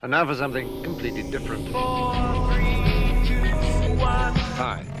And now for something completely different. 4, 3, 2, 1.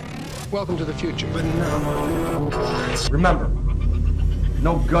 Hi. Welcome to the future. Remember,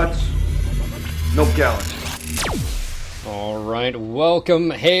 no guts, no galaxy. All right,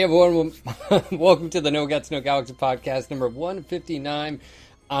 welcome. Hey, everyone. Welcome to the No Guts, No Galaxy podcast, number 159.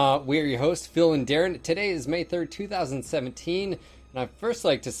 We are your hosts, Phil and Darren. Today is May 3rd, 2017. And I'd first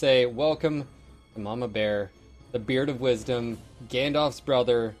like to say welcome to Mama Bear, the Beard of Wisdom, Gandalf's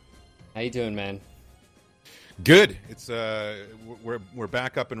brother. How you doing, man? Good. It's we're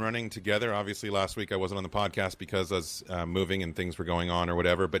back up and running together. Obviously, last week I wasn't on the podcast because I was moving and things were going on or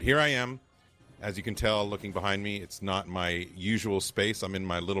whatever. But here I am. As you can tell, looking behind me, it's not my usual space. I'm in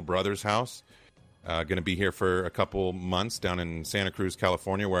my little brother's house. Going to be here for a couple months down in Santa Cruz,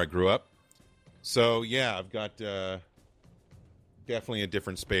 California, where I grew up. So yeah, I've got definitely a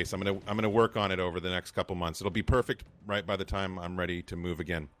different space. I'm gonna work on it over the next couple months. It'll be perfect right by the time I'm ready to move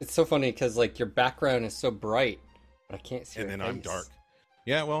again. It's so funny because like your background is so bright, but I can't see. And your then face. I'm dark.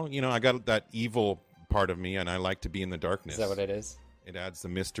 Yeah, well, you know, I got that evil part of me, and I like to be in the darkness. Is that what it is? It adds the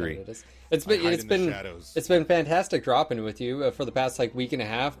mystery. It is. It's been fantastic dropping with you for the past like week and a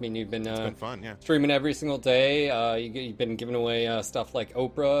half. I mean, you've been, it's been fun, yeah. Streaming every single day. You've been giving away stuff like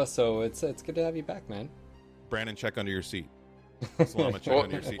Oprah, so it's good to have you back, man. Brandon, check under your seat. Salama, check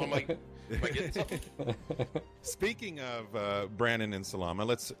under your seat. Am I getting something? Speaking of Brandon and Salama,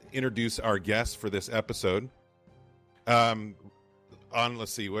 let's introduce our guest for this episode.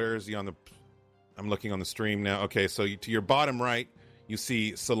 Let's see, where is he on the? I'm looking on the stream now. Okay, so to your bottom right, you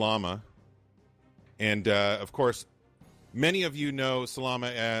see Salama, and of course, many of you know Salama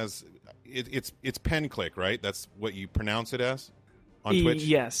as it's pen click, right? That's what you pronounce it as on Twitch.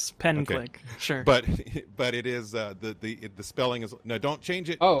 Yes, pen click, sure. But it is the spelling is no. Don't change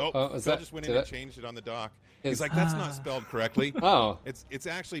it. Is Phil that, just went in and changed it on the doc. He's like, that's not spelled correctly. Oh, it's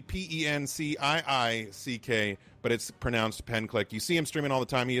actually PENCIICK, but it's pronounced pen click. You see him streaming all the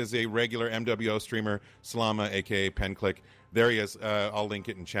time. He is a regular MWO streamer, Salama, aka pen click. There he is. I'll link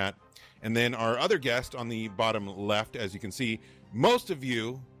it in chat. And then our other guest on the bottom left, as you can see, most of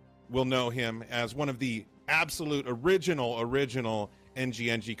you will know him as one of the absolute original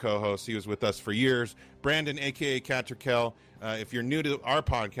NGNG co-hosts. He was with us for years. Brandon, a.k.a. Catrikel. If you're new to our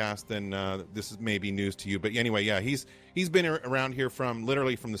podcast, then this is maybe news to you. But anyway, yeah, he's been around here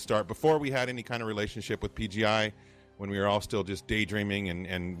literally from the start. Before we had any kind of relationship with PGI, when we were all still just daydreaming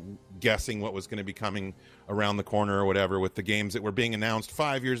and guessing what was going to be coming around the corner or whatever with the games that were being announced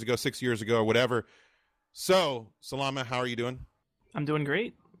 5 years ago, 6 years ago, or whatever. So, Salama, how are you doing? I'm doing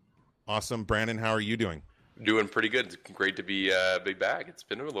great. Awesome. Brandon, how are you doing? Doing pretty good. It's great to be back. It's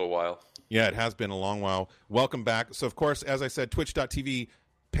been a little while. Yeah, it has been a long while. Welcome back. So, of course, as I said, twitch.tv,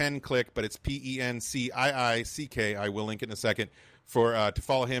 pen click, but it's PENCIICK. I will link it in a second for to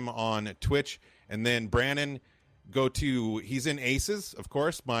follow him on Twitch. And then Brandon, he's in Aces, of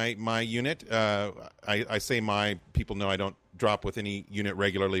course, my unit. I say my, people know I don't drop with any unit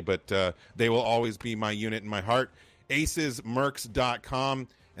regularly, but they will always be my unit in my heart. acesmercs.com.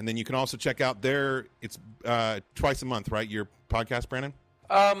 And then you can also check out it's twice a month, right? Your podcast, Brandon?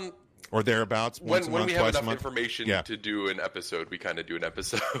 Or thereabouts, once a month, we have twice a enough month? information to do an episode, we kind of do an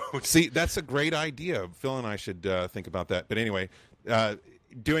episode. See, that's a great idea. Phil and I should think about that. But anyway,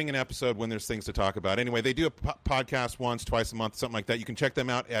 doing an episode when there's things to talk about. Anyway, they do a podcast once, twice a month, something like that. You can check them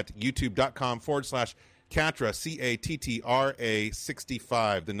out at youtube.com/Catra, Catra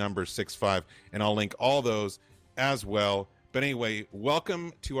 65, the number 65. And I'll link all those as well. But anyway,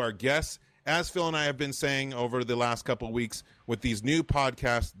 welcome to our guests. As Phil and I have been saying over the last couple of weeks with these new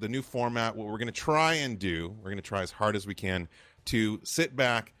podcasts, the new format, what we're going to try as hard as we can to sit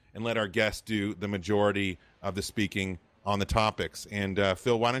back and let our guests do the majority of the speaking on the topics. And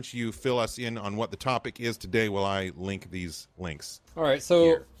Phil, why don't you fill us in on what the topic is today while I link these links? All right.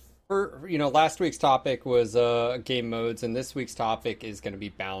 So, last week's topic was game modes, and this week's topic is going to be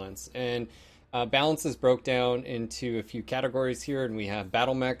balance. And balance is broke down into a few categories here, and we have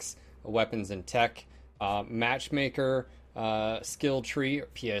battle mechs, weapons and tech, matchmaker, skill tree, or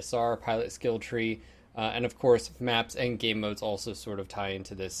PSR, pilot skill tree, and of course maps and game modes also sort of tie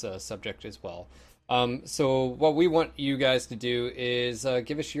into this subject as well. So what we want you guys to do is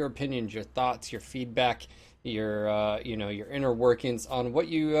give us your opinions, your thoughts, your feedback, your inner workings on what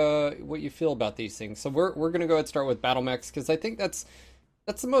you feel about these things. So we're going to go ahead and start with battle mechs, because I think that's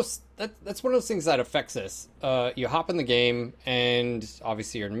one of those things that affects us. You hop in the game, and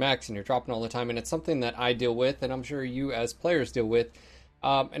obviously you're in mechs and you're dropping all the time, and it's something that I deal with, and I'm sure you as players deal with.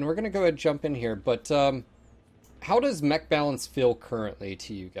 And we're going to go ahead and jump in here, but how does mech balance feel currently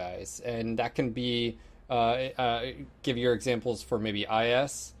to you guys? And that can be give your examples for maybe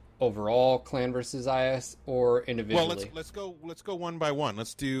IS overall, clan versus IS, or individually. Well, let's go one by one.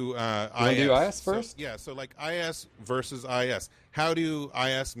 Let's do IS. Do IS first? So like IS versus IS. How do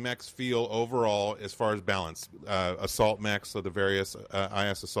IS mechs feel overall as far as balance? Assault mechs, so the various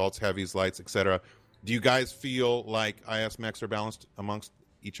IS assaults, heavies, lights, etc. Do you guys feel like IS mechs are balanced amongst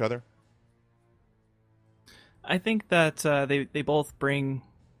each other? I think that they both bring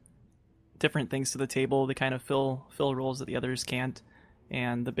different things to the table. They kind of fill roles that the others can't.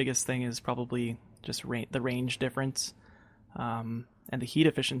 And the biggest thing is probably just the range difference and the heat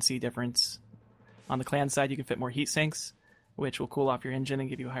efficiency difference. On the clan side, you can fit more heat sinks, which will cool off your engine and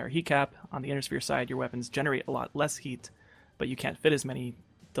give you a higher heat cap. On the Intersphere side, your weapons generate a lot less heat, but you can't fit as many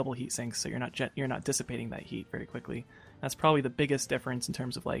double heat sinks, so you're not dissipating that heat very quickly. That's probably the biggest difference in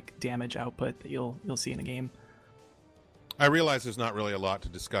terms of like damage output that you'll see in a game. I realize there's not really a lot to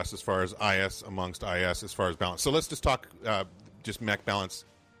discuss as far as IS amongst IS as far as balance. So let's just talk just mech balance,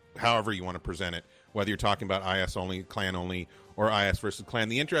 however you want to present it, whether you're talking about IS only, clan only, or IS versus clan.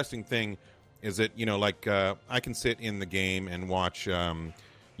 The interesting thing is that, I can sit in the game and watch,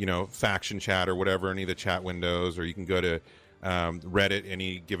 faction chat or whatever, any of the chat windows, or you can go to Reddit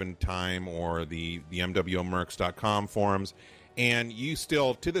any given time, or the MWOmercs.com forums, and you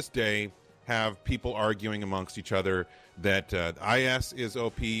still, to this day, have people arguing amongst each other that IS is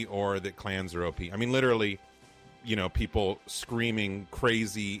OP or that clans are OP. I mean, literally, people screaming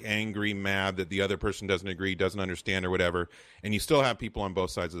crazy, angry, mad that the other person doesn't agree, doesn't understand, or whatever, and you still have people on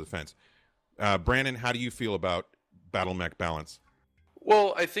both sides of the fence. Brandon, how do you feel about battle mech balance?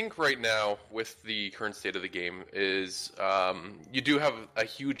 Well, I think right now, with the current state of the game, is you do have a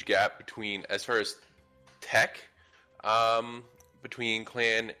huge gap between, as far as tech, between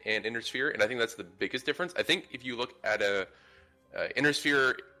clan and Intersphere, and I think that's the biggest difference. I think if you look at a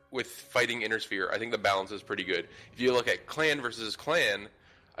Intersphere with fighting Intersphere, I think the balance is pretty good. If you look at clan versus clan,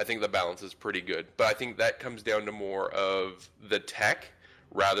 I think the balance is pretty good. But I think that comes down to more of the tech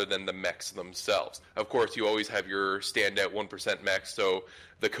rather than the mechs themselves. Of course, you always have your standout 1% mechs, so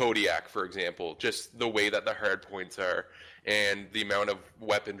the Kodiak, for example, just the way that the hard points are and the amount of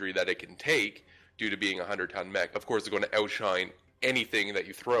weaponry that it can take due to being a 100-ton mech, of course, is going to outshine anything that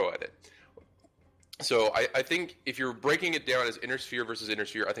you throw at it. So I think if you're breaking it down as Intersphere versus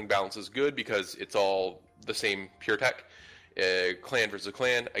Intersphere, I think balance is good because it's all the same pure tech. Clan versus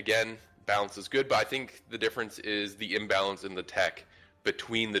clan, again, balance is good, but I think the difference is the imbalance in the tech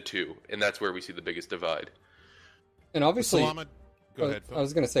between the two, and that's where we see the biggest divide. And obviously, go ahead, I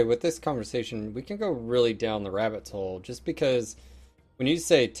was going to say, with this conversation, we can go really down the rabbit hole, just because when you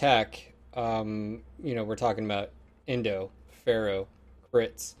say tech, we're talking about Indo, Pharaoh,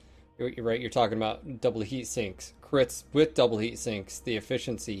 crits. You're right, you're talking about double heat sinks, crits with double heat sinks, the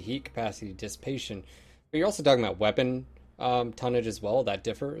efficiency, heat capacity, dissipation. But you're also talking about weapon tonnage as well. That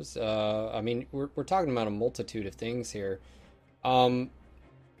differs. We're talking about a multitude of things here. Let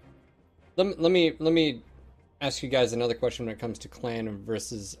me ask you guys another question when it comes to clan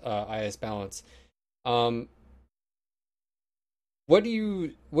versus IS balance. What do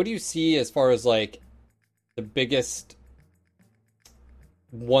you see as far as like the biggest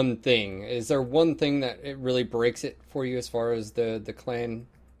one thing? Is there one thing that it really breaks it for you as far as the clan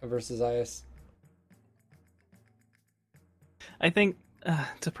versus IS? I think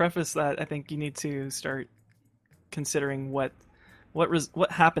to preface that, I think you need to start considering what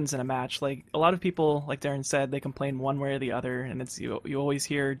happens in a match. Like, a lot of people, like Darren said, they complain one way or the other, and it's you always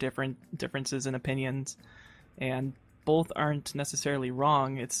hear differences in opinions, and both aren't necessarily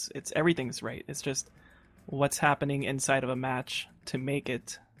wrong. It's everything's right. It's just what's happening inside of a match to make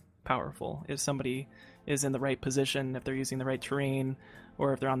it powerful. If somebody is in the right position, if they're using the right terrain,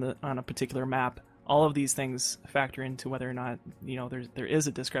 or if they're on a particular map, all of these things factor into whether or not there is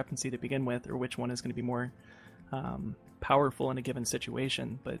a discrepancy to begin with, or which one is going to be more powerful in a given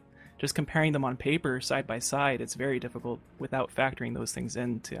situation. But just comparing them on paper side by side, it's very difficult without factoring those things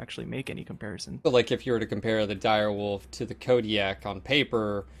in to actually make any comparison. But like, if you were to compare the Direwolf to the Kodiak on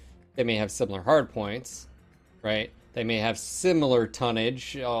paper, they may have similar hard points, right? They may have similar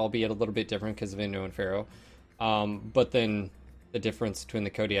tonnage, albeit a little bit different because of Indo and Pharaoh. But then the difference between the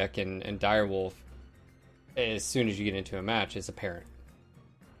Kodiak and Direwolf, as soon as you get into a match, is apparent.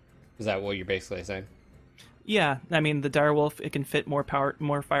 Is that what you're basically saying? Yeah, I mean, the Direwolf, it can fit more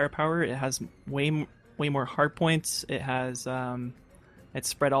firepower. It has way more hard points. It has it's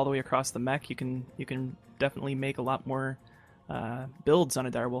spread all the way across the mech. You can definitely make a lot more builds on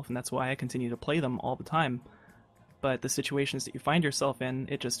a Direwolf, and that's why I continue to play them all the time. But the situations that you find yourself in,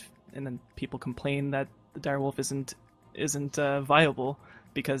 and then people complain that the Direwolf isn't viable.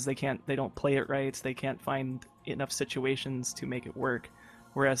 because they don't play it right. They can't find enough situations to make it work.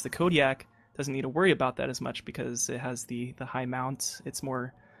 Whereas the Kodiak doesn't need to worry about that as much because it has the high mount. It's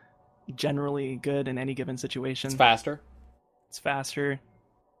more generally good in any given situation. It's faster. It's faster.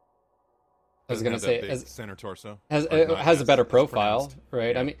 I was going to say, center torso has a better profile,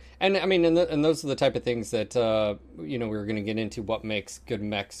 right? Yeah. I mean, and those are the type of things that we were going to get into what makes good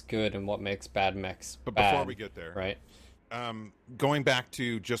mechs good and what makes bad mechs bad. But before we get there, right? Going back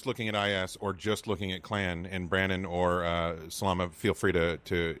to just looking at IS or just looking at Clan, and Brandon or Salama, feel free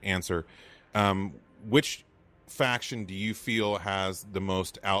to answer. Which faction do you feel has the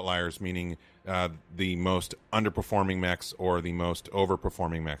most outliers, meaning the most underperforming mechs or the most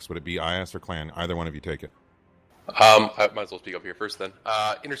overperforming mechs? Would it be IS or Clan? Either one of you take it. I might as well speak up here first then.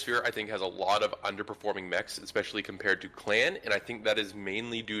 Innersphere, I think, has a lot of underperforming mechs, especially compared to Clan, and I think that is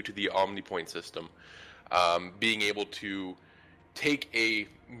mainly due to the Omnipoint system. Being able to take a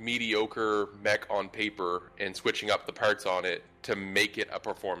mediocre mech on paper and switching up the parts on it to make it a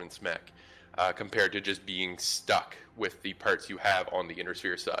performance mech, compared to just being stuck with the parts you have on the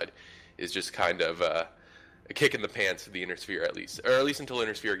Innersphere side, is just kind of a kick in the pants to the Innersphere, at least until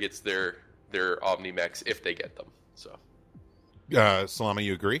Innersphere gets their Omni mechs, if they get them. So, Salama,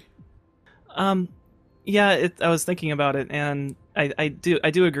 you agree? Yeah, I was thinking about it, and I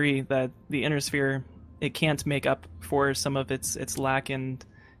do agree that the Innersphere, it can't make up for some of its lack in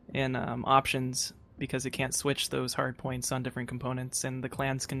options, because it can't switch those hard points on different components, and the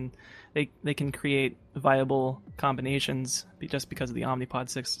clans can create viable combinations just because of the Omnipod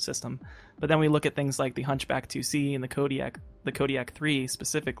system. But then we look at things like the Hunchback 2C and the Kodiak 3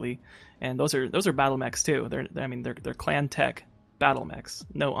 specifically, and those are battle mechs too. They're clan tech battle mechs,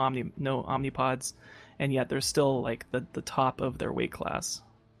 no Omnipods, and yet they're still like the top of their weight class.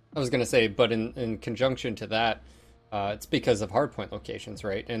 I was going to say, but in conjunction to that, it's because of hardpoint locations,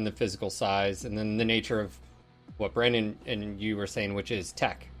 right? And the physical size, and then the nature of what Brandon and you were saying, which is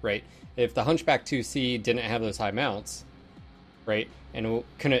tech, right? If the Hunchback 2C didn't have those high mounts, right, and it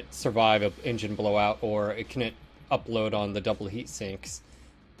couldn't survive an engine blowout, or it couldn't upload on the double heat sinks,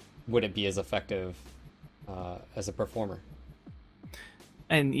 would it be as effective as a performer?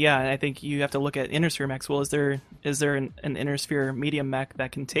 And yeah, I think you have to look at Innersphere mechs. Well, is there an Innersphere medium mech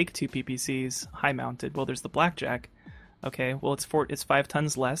that can take 2 PPCs high mounted? Well, there's the Blackjack. Okay, well it's 5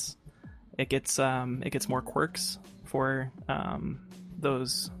 tons less. It gets more quirks for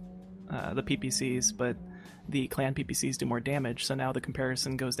those the PPCs, but the clan PPCs do more damage. So now the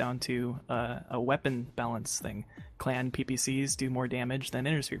comparison goes down to a weapon balance thing. Clan PPCs do more damage than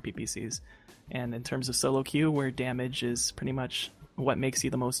Innersphere PPCs, and in terms of solo queue, where damage is pretty much what makes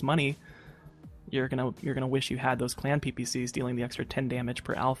you the most money, you're gonna wish you had those clan PPCs dealing the extra 10 damage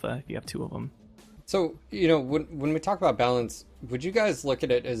per alpha if you have 2 of them. So, when we talk about balance, would you guys look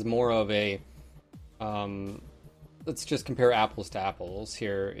at it as more of a let's just compare apples to apples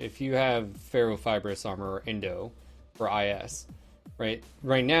here. If you have ferrofibrous armor or endo for IS, right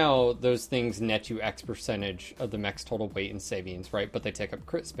now those things net you X percentage of the mech's total weight and savings, right? But they take up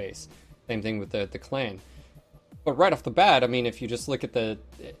crit space. Same thing with the clan. But right off the bat, I mean, if you just look at the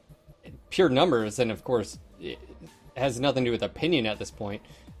pure numbers, and of course it has nothing to do with opinion at this point,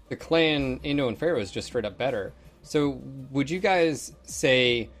 the clan Indo and Pharaoh is just straight up better. So would you guys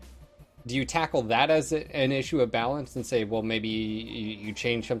say, do you tackle that as an issue of balance and say, well, maybe you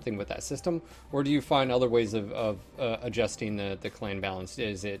change something with that system? Or do you find other ways of adjusting the clan balance?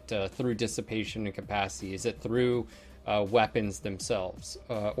 Is it through dissipation and capacity? Is it through weapons themselves?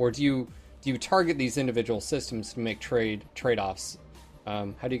 Or do you target these individual systems to make trade-offs? How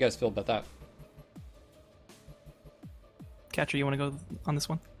do you guys feel about that? Catcher, you want to go on this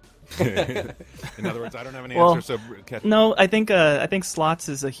one? In other words, I don't have an answer. No, I think slots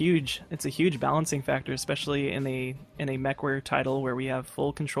is a huge balancing factor, especially in a mechware title where we have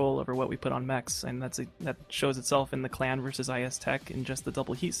full control over what we put on mechs, and that shows itself in the clan versus IS tech and just the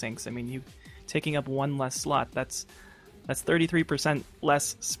double heat sinks. I mean, you taking up one less slot, that's 33%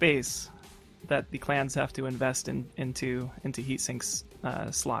 less space that the clans have to invest into heat sinks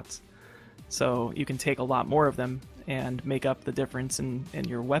slots. So you can take a lot more of them and make up the difference in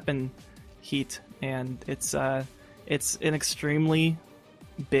your weapon heat, and it's an extremely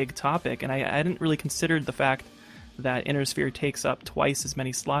big topic. And I didn't really consider the fact that Innersphere takes up twice as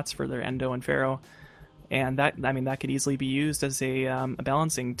many slots for their Endo and Pharaoh, and that could easily be used as a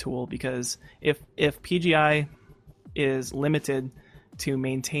balancing tool, because if PGI is limited to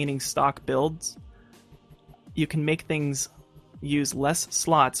maintaining stock builds, you can make things use less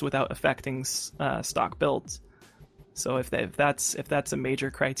slots without affecting stock builds. So if that's a major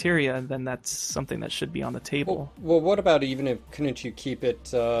criteria, then that's something that should be on the table. Well, what about even if couldn't you keep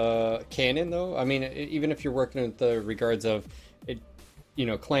it canon though? I mean, even if you're working with the regards of it,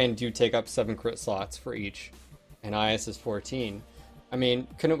 clan do take up 7 crit slots for each, and IS is 14. I mean,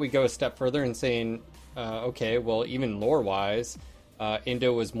 couldn't we go a step further and saying, okay, well, even lore wise,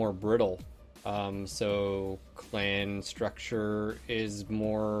 Indo was more brittle, so clan structure is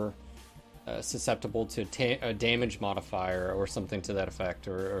more susceptible to a damage modifier or something to that effect,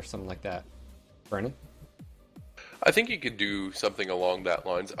 or something like that. Brennan? I think you could do something along that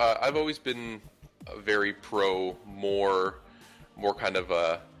lines. I've always been very pro more kind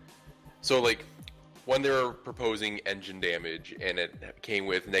of so like when they were proposing engine damage and it came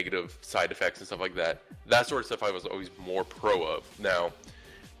with negative side effects and stuff like that, that sort of stuff I was always more pro of. Now,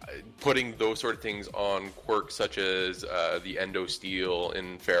 putting those sort of things on quirks such as the Endo Steel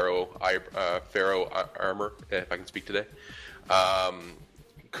and Pharaoh Armor, if I can speak today,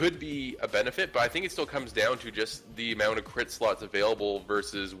 could be a benefit, but I think it still comes down to just the amount of crit slots available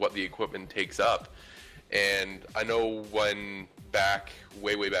versus what the equipment takes up. And I know when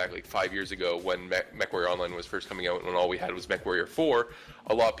way back, like 5 years ago, when MechWarrior Online was first coming out and all we had was MechWarrior 4,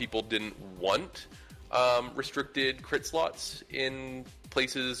 a lot of people didn't want restricted crit slots in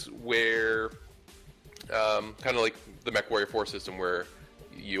places where, kind of like the MechWarrior 4 system, where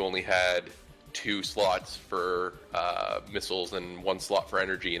you only had 2 slots for missiles and 1 slot for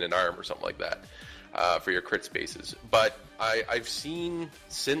energy and an arm or something like that for your crit spaces. But I've seen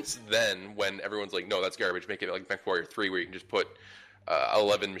since then, when everyone's like, no, that's garbage, make it like MechWarrior 3 where you can just put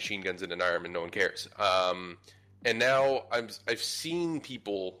 11 machine guns in an arm and no one cares. And now I've seen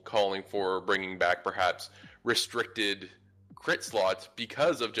people calling for bringing back perhaps restricted crit slots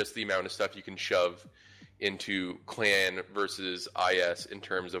because of just the amount of stuff you can shove into clan versus IS in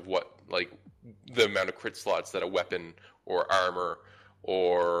terms of what, like, the amount of crit slots that a weapon or armor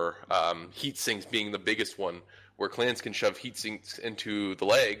or heat sinks being the biggest one, where clans can shove heat sinks into the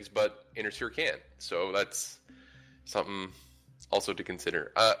legs, but Intersphere can't. So that's something also to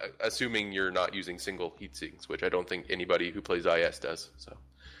consider, assuming you're not using single heat sinks, which I don't think anybody who plays IS does. So,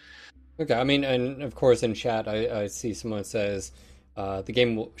 okay, I mean, and of course in chat I see someone says the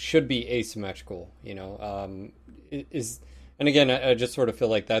game should be asymmetrical. And again, I just sort of feel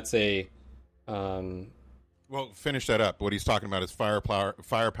like that's a. Well, finish that up. What he's talking about is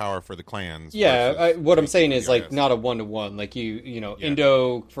firepower for the clans. Yeah, what I'm saying is like IS. not a 1-to-1. Like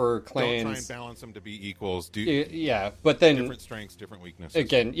Indo for clans. Don't try and balance them to be equals. Yeah, but then different strengths, different weaknesses.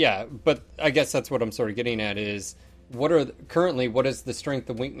 Again, yeah, but I guess that's what I'm sort of getting at is what is the strength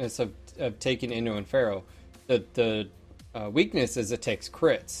and weakness of taking Indo and Pharaoh? The weakness is it takes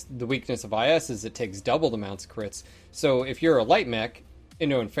crits. The weakness of IS is it takes double the amounts of crits. So if you're a light mech,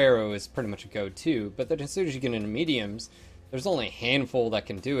 Indo and Pharaoh is pretty much a go-to, but then as soon as you get into mediums, there's only a handful that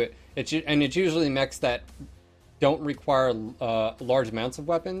can do it. It's usually mechs that don't require large amounts of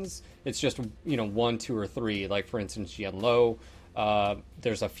weapons. It's just 1, 2, or 3. Like for instance, Yen Lo.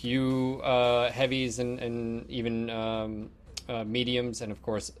 There's a few heavies and even mediums, and of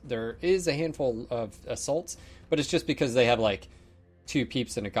course there is a handful of assaults, but it's just because they have like 2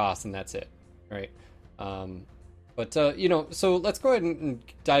 peeps and a Goss, and that's it, right? But so let's go ahead and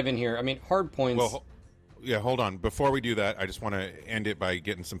dive in here. I mean, hard points. Well, yeah, hold on. Before we do that, I just want to end it by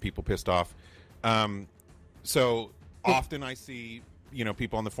getting some people pissed off. So often I see,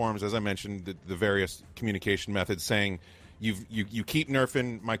 people on the forums, as I mentioned, the various communication methods saying, you keep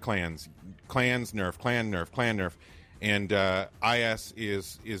nerfing my clans. Clans nerf, clan nerf, clan nerf. And IS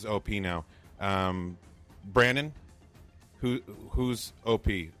is OP now. Brandon, who's OP?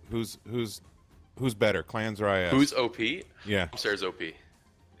 Who's better, clans or IS? Who's OP? Yeah. Comstar's OP.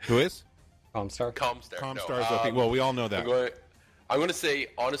 Who is? Comstar? Comstar's OP. Well, we all know that. I'm going to say,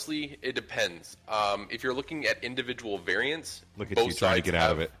 honestly, it depends. If you're looking at individual variants, look at both you trying to sides get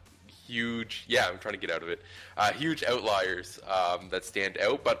out of it. I'm trying to get out of it. Huge outliers that stand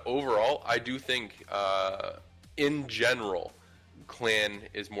out. But overall, I do think, in general, clan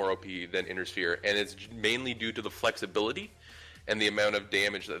is more OP than Intersphere. And it's mainly due to the flexibility and the amount of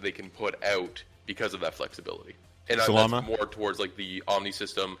damage that they can put out because of that flexibility. And that's more towards like the Omni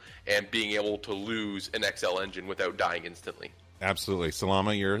system and being able to lose an XL engine without dying instantly. Absolutely.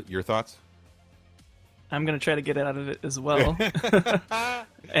 Salama, your thoughts? I'm going to try to get out of it as well.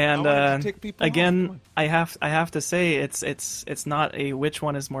 And again, I have to say it's not a which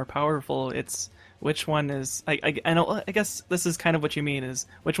one is more powerful. It's which one is I guess this is kind of what you mean is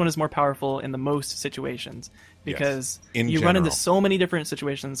which one is more powerful in the most situations, because you run into so many different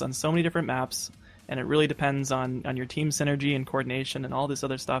situations on so many different maps, and it really depends on your team synergy and coordination and all this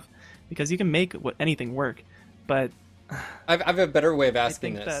other stuff, because you can make anything work. But I've a better way of I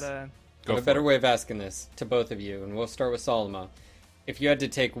asking think this. that I Go have a for better it. way of asking this to both of you, and we'll start with Solima. If you had to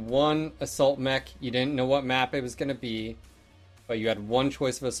take one assault mech, you didn't know what map it was going to be, but you had one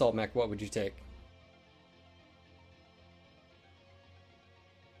choice of assault mech, what would you take?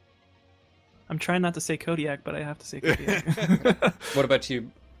 I'm trying not to say Kodiak, but I have to say Kodiak. What about you,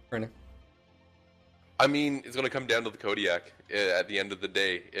 Brennan? I mean, it's going to come down to the Kodiak at the end of the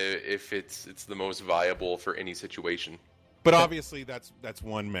day, if it's the most viable for any situation. But obviously, that's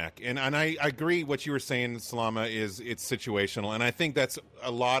one mech, and I agree what you were saying, Salama, is it's situational, and I think that's a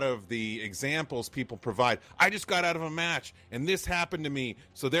lot of the examples people provide. I just got out of a match, and this happened to me,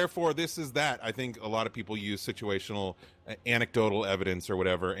 so therefore this is that. I think a lot of people use situational, anecdotal evidence or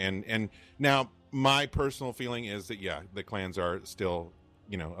whatever, and now my personal feeling is that the clans are still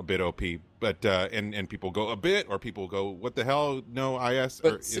a bit OP, but and people go a bit, or people go what the hell, no IS,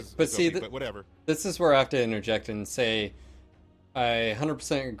 but whatever. This is where I have to interject and say I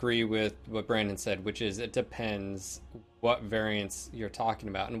 100% agree with what Brandon said, which is it depends what variants you're talking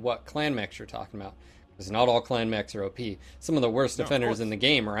about and what clan mechs you're talking about. Because not all clan mechs are OP. Some of the worst defenders in the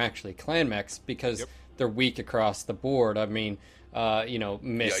game are actually clan mechs because they're weak across the board. I mean,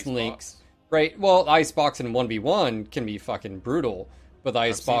 Mist Links. Right, well, the Icebox in 1v1 can be fucking brutal. But the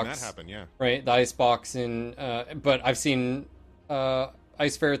Icebox... I've seen that happen, yeah. Right, the Icebox in... but I've seen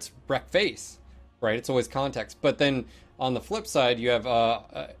Ice Ferret's wreck face. Right, it's always context. But then on the flip side, you have...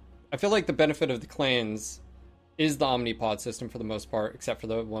 I feel like the benefit of the clans is the Omnipod system for the most part, except for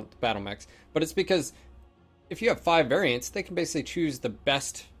the battle mechs. But it's because if you have 5 variants, they can basically choose the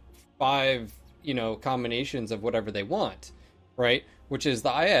best 5, combinations of whatever they want. Right? Which is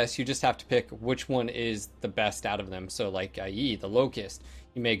the IS, you just have to pick which one is the best out of them. So like IE, the Locust,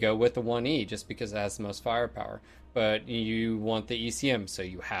 you may go with the 1E just because it has the most firepower. But you want the ECM, so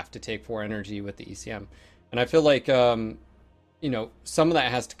you have to take 4 energy with the ECM. And I feel like, some of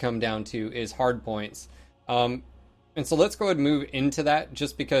that has to come down to is hard points. And so let's go ahead and move into that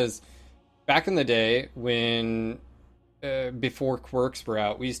just because back in the day when, before quirks were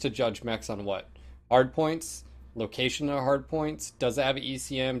out, we used to judge mechs on what? Hard points? Location of hard points, does it have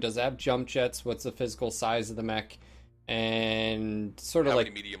ECM, does it have jump jets, what's the physical size of the mech, and sort of How like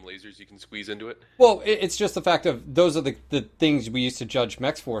many medium lasers you can squeeze into it? well, it's just the fact of those are the things we used to judge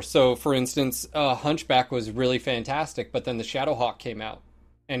mechs for. So for instance, Hunchback was really fantastic, but then the Shadowhawk came out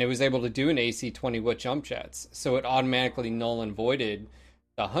and it was able to do an AC-20 with jump jets, so it automatically null and voided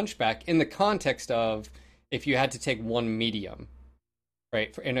the Hunchback in the context of if you had to take one medium.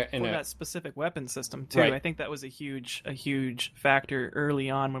 Right, for that specific weapon system too. Right. I think that was a huge factor early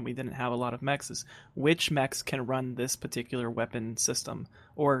on when we didn't have a lot of mechs. Is which mechs can run this particular weapon system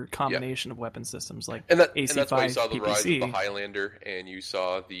or combination of weapon systems like And AC5, that's why you saw the PPC. rise of the Highlander, and you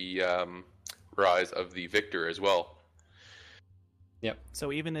saw the rise of the Victor as well. Yep.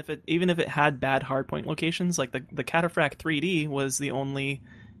 So even if it had bad hardpoint locations, like the Cataphract 3D was the only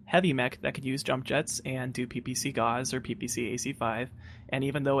heavy mech that could use jump jets and do PPC Gauze or PPC AC5, and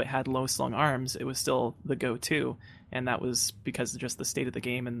even though it had low slung arms, it was still the go-to, and that was because of just the state of the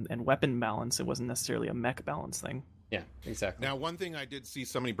game and weapon balance. It wasn't necessarily a mech balance thing. Yeah, exactly. Now, one thing I did see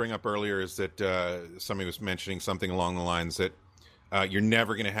somebody bring up earlier is that somebody was mentioning something along the lines that you're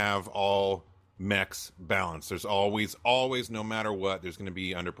never going to have all mechs balanced. There's always, no matter what, there's going to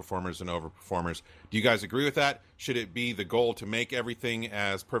be underperformers and overperformers. Do you guys agree with that? Should it be the goal to make everything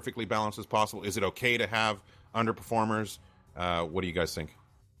as perfectly balanced as possible? Is it okay to have underperformers? What do you guys think?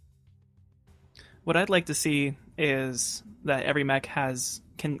 What I'd like to see is that every mech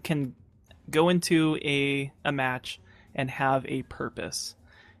can go into a match and have a purpose.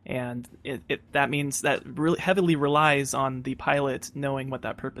 And that means that really heavily relies on the pilot knowing what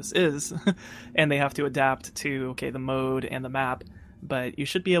that purpose is, and they have to adapt to the mode and the map. But you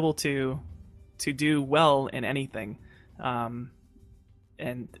should be able to do well in anything, and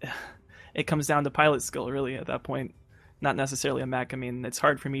it comes down to pilot skill really at that point, not necessarily a mech. I mean, it's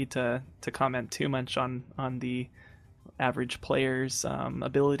hard for me to comment too much on the average player's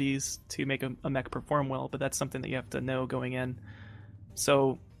abilities to make a mech perform well, but that's something that you have to know going in.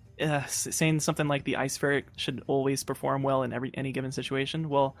 So saying something like the Ice Ferret should always perform well in any given situation,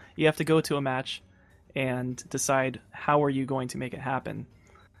 well, you have to go to a match and decide how are you going to make it happen,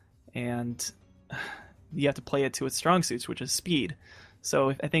 and you have to play it to its strong suits, which is speed.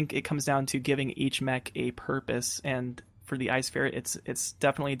 So I think it comes down to giving each mech a purpose, and for the Ice Ferret, it's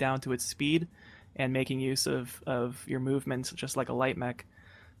definitely down to its speed and making use of your movements just like a light mech.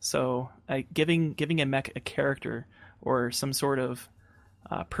 So giving a mech a character or some sort of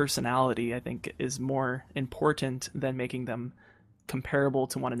personality, I think, is more important than making them comparable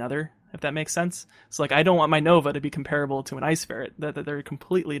to one another. if that makes sense. So like I don't want my Nova to be comparable to an Ice Ferret. That they're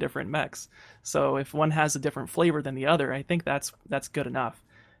completely different mechs. So if one has a different flavor than the other, I think that's good enough,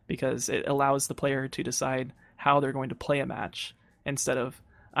 because it allows the player to decide how they're going to play a match, instead of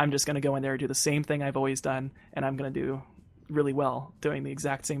I'm just going to go in there and do the same thing I've always done, and I'm going to do really well doing the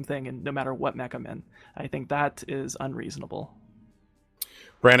exact same thing, and no matter what mech I'm in. I think that is unreasonable.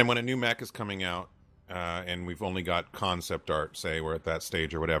 Brandon, when a new mech is coming out, and we've only got concept art, say we're at that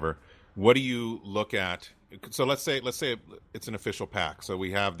stage or whatever, what do you look at? So let's say it's an official pack. So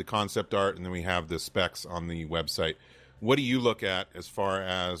we have the concept art, and then we have the specs on the website. What do you look at as far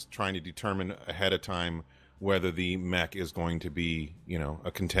as trying to determine ahead of time whether the mech is going to be,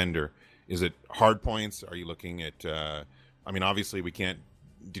 a contender? Is it hard points? Are you looking at? Obviously we can't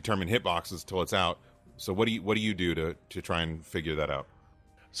determine hitboxes till it's out. So what do you do to try and figure that out?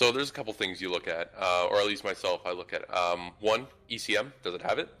 So there's a couple things you look at, or at least myself, I look at. One, ECM. Does it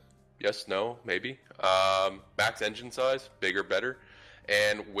have it? Yes, no, maybe. Max engine size, bigger, better,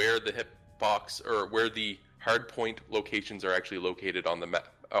 and where the hitbox or where the hardpoint locations are actually located on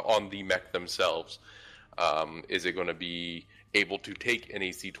the mech themselves. Is it going to be able to take an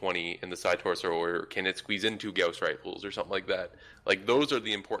AC-20 in the side torso, or can it squeeze into Gauss rifles or something like that? Like, those are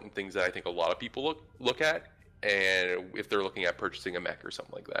the important things that I think a lot of people look at, and if they're looking at purchasing a mech or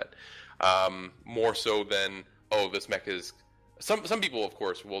something like that. More so than, this mech is... Some people, of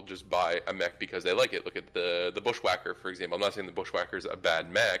course, will just buy a mech because they like it. Look at the Bushwhacker, for example. I'm not saying the Bushwhacker is a bad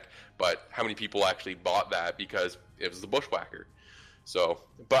mech, but how many people actually bought that because it was the Bushwhacker? So,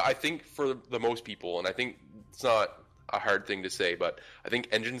 but I think for the most people, and I think it's not a hard thing to say, but I think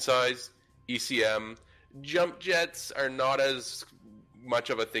engine size, ECM, jump jets are not as much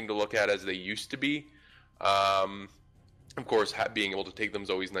of a thing to look at as they used to be. Of course, being able to take them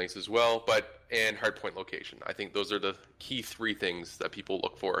is always nice as well, and hardpoint location. I think those are the key three things that people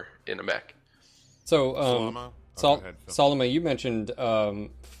look for in a mech. So, Soloma, you mentioned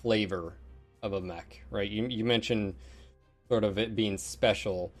flavor of a mech, right? You mentioned sort of it being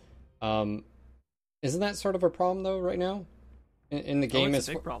special. Isn't that sort of a problem though right now in the game? It's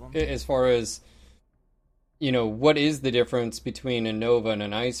a big problem. As far as what is the difference between a Nova and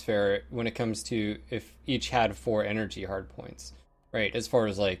an Ice Ferret when it comes to if each had 4 energy hardpoints, right? As far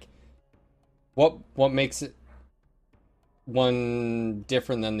as like what makes it one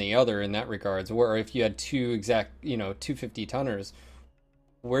different than the other in that regards, where if you had 2 exact 250 tonners,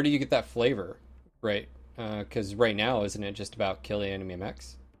 where do you get that flavor, right? Because right now, isn't it just about killing enemy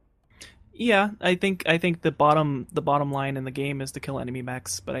mechs? Yeah, I think the bottom line in the game is to kill enemy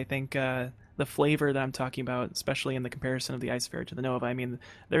mechs, but I think the flavor that I'm talking about, especially in the comparison of the Ice Ferret to the Nova, I mean,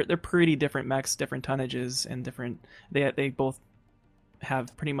 they're pretty different mechs, different tonnages, and different. They both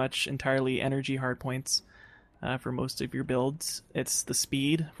have pretty much entirely energy hardpoints for most of your builds. It's the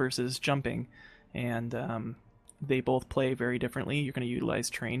speed versus jumping, and they both play very differently. You're going to utilize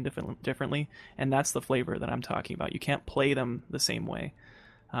terrain differently, and that's the flavor that I'm talking about. You can't play them the same way.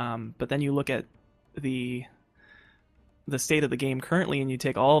 But then you look at the state of the game currently, and you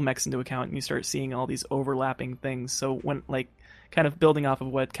take all mechs into account, and you start seeing all these overlapping things. So when, kind of building off of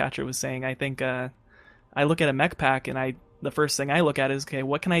what Katcher was saying, I think I look at a mech pack, and the first thing I look at is, okay,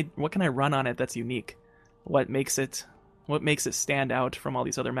 what can I run on it that's unique? What makes it stand out from all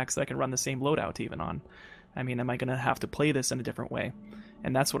these other mechs that I can run the same loadout even on? I mean, am I going to have to play this in a different way?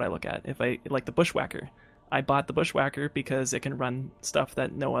 And that's what I look at. If I like the Bushwhacker, I bought the Bushwhacker because it can run stuff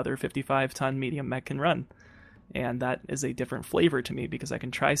that no other 55-ton medium mech can run. And that is a different flavor to me because I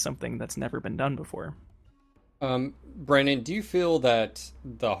can try something that's never been done before. Brandon, do you feel that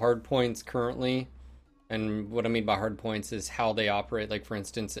the hard points currently, and what I mean by hard points is how they operate, like for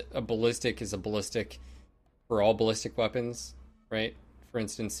instance, a ballistic is a ballistic for all ballistic weapons, right? For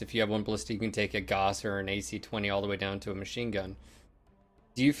instance, if you have one ballistic, you can take a Gauss or an AC-20 all the way down to a machine gun.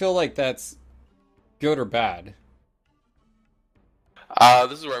 Do you feel like that's good or bad?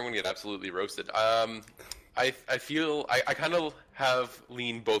 This is where I'm going to get absolutely roasted. I feel I kind of have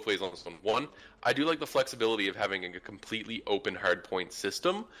leaned both ways on this one. One, I do like the flexibility of having a completely open hardpoint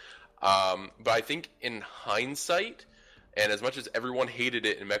system, but I think in hindsight, and as much as everyone hated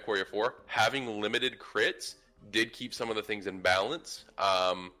it in MechWarrior 4, having limited crits did keep some of the things in balance.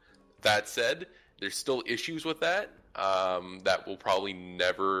 That said, there's still issues with that that will probably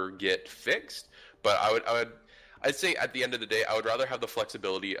never get fixed. But I'd say at the end of the day, I would rather have the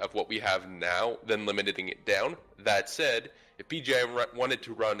flexibility of what we have now than limiting it down. That said, if BGI wanted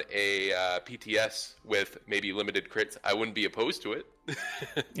to run a PTS with maybe limited crits, I wouldn't be opposed to it.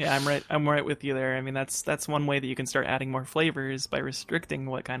 Yeah, I'm right with you there. I mean, that's one way that you can start adding more flavors by restricting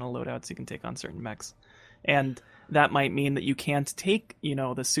what kind of loadouts you can take on certain mechs. And that might mean that you can't take,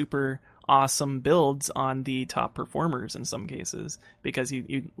 the super awesome builds on the top performers in some cases, because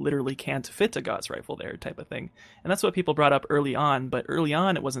you literally can't fit a Gauss rifle there, type of thing. And that's what people brought up early on, but early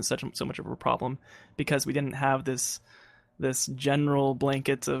on it wasn't so much of a problem, because we didn't have this general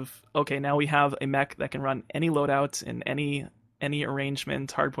blanket of, okay, now we have a mech that can run any loadout in any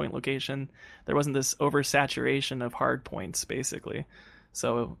arrangement, hardpoint location. There wasn't this oversaturation of hardpoints, basically.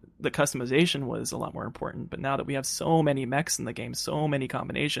 So the customization was a lot more important. But now that we have so many mechs in the game, so many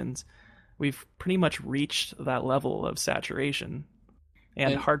combinations, we've pretty much reached that level of saturation.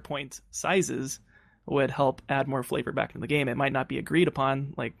 And hardpoint sizes would help add more flavor back into the game. It might not be agreed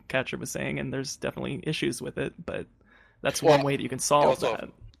upon, like Catcher was saying, and there's definitely issues with it, but that's one way that you can solve that.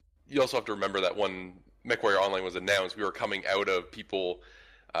 You also have to remember that when MechWarrior Online was announced, we were coming out of people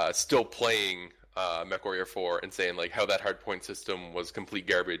still playing MechWarrior 4 and saying like how that hardpoint system was complete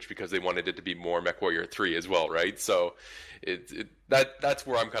garbage because they wanted it to be more MechWarrior 3 as well, right? So that's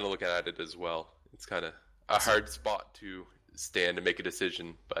where I'm kind of looking at it as well. It's kind of a hard spot to stand and make a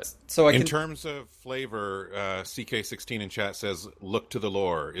decision, but in terms of flavor, CK16 in chat says look to the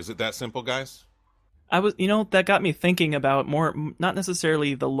lore. Is it that simple, guys? That got me thinking about more, not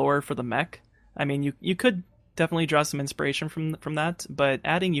necessarily the lore for the mech. I mean, you could definitely draw some inspiration from that, but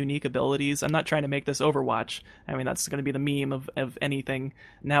adding unique abilities. I'm not trying to make this Overwatch. I mean, that's going to be the meme of anything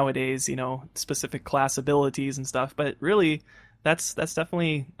nowadays, specific class abilities and stuff. But really, that's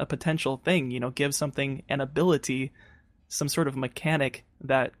definitely a potential thing. Give something an ability, some sort of mechanic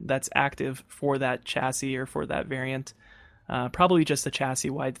that's active for that chassis or for that variant. Probably just a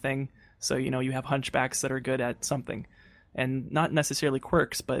chassis-wide thing. So you have hunchbacks that are good at something. And not necessarily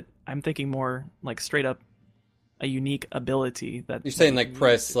quirks, but I'm thinking more like straight up a unique ability that you're saying, like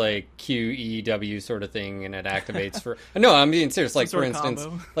press like QEW sort of thing and it activates for. No, I'm being serious. Like for instance,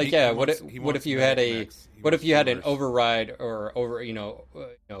 combo. Like what if you had an override or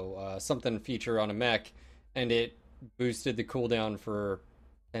something feature on a mech and it boosted the cooldown for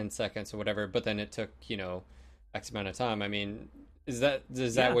 10 seconds or whatever, but then it took X amount of time. I mean. Is that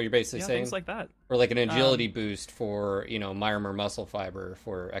what you're basically saying? Things like that. Or like an agility boost for, Myomer muscle fiber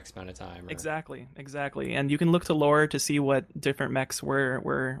for X amount of time. Or... Exactly. And you can look to lore to see what different mechs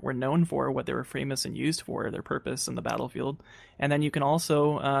were known for, what they were famous and used for, their purpose in the battlefield. And then you can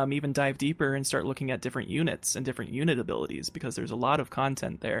also even dive deeper and start looking at different units and different unit abilities, because there's a lot of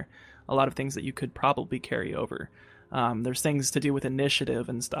content there, a lot of things that you could probably carry over. There's things to do with initiative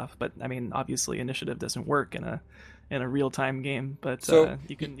and stuff, but I mean, obviously initiative doesn't work in a real-time game, but so,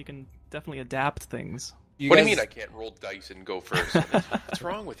 you can definitely adapt things. What do you mean I can't roll dice and go first? What's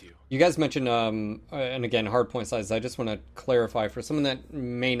wrong with you? You guys mentioned, and again, hardpoint sizes. I just want to clarify for someone that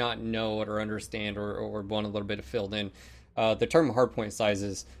may not know it or understand or want a little bit of filled in, the term hardpoint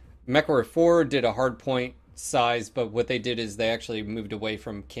sizes. MechWarrior 4 did a hardpoint size, but what they did is they actually moved away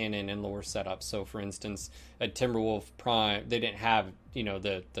from canon and lore setups. So for instance, at Timberwolf Prime, they didn't have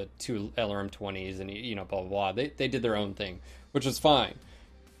the two LRM-20s and blah blah blah. They did their own thing, which was fine.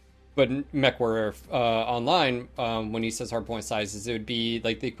 But MechWarrior Online, when he says hardpoint sizes, it would be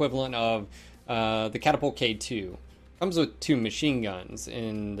like the equivalent of the Catapult K2. Comes with 2 machine guns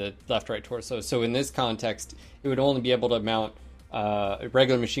in the left-right torso. So in this context, it would only be able to mount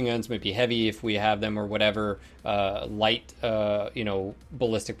regular machine guns, maybe heavy if we have them or whatever, light,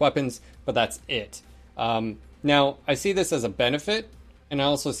 ballistic weapons, but that's it. Now, I see this as a benefit, and I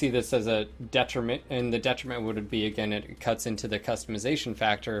also see this as a detriment, and the detriment would be, again, it cuts into the customization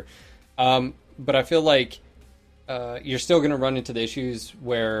factor. But I feel like you're still going to run into the issues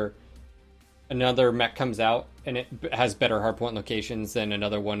where another mech comes out and it has better hardpoint locations than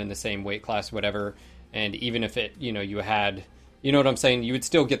another one in the same weight class, whatever, and even if it, you had... You know what I'm saying? You would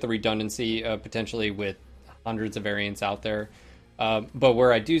still get the redundancy potentially with hundreds of variants out there. But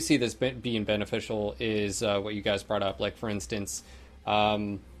where I do see this being beneficial is what you guys brought up. Like, for instance,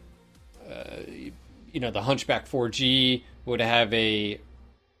 the Hunchback 4G would have a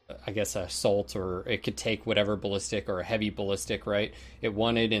assault, or it could take whatever ballistic or a heavy ballistic, right? It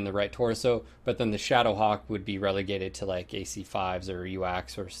wanted in the right torso, but then the Shadowhawk would be relegated to like AC5s or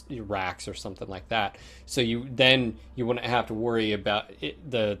UACs or racks or something like that. So you wouldn't have to worry about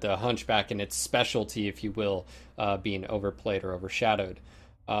the Hunchback and its specialty, if you will, being overplayed or overshadowed.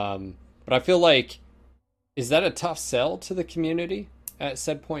 But I feel like, is that a tough sell to the community at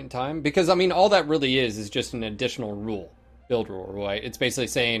said point in time? Because I mean, all that really is just an additional build rule, right? It's basically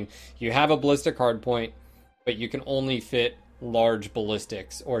saying you have a ballistic hardpoint, but you can only fit large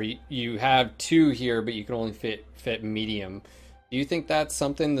ballistics, or you have 2 here, but you can only fit medium. Do you think that's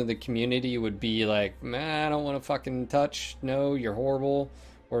something that the community would be like, man, I don't want to fucking touch? No, you're horrible.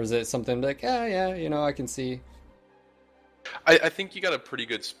 Or is it something like, yeah, I can see? I think you got a pretty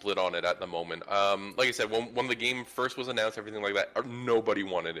good split on it at the moment. Like I said, when the game first was announced, everything like that, nobody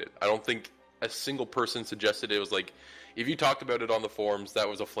wanted it. I don't think a single person suggested it. It was like, if you talked about it on the forums, that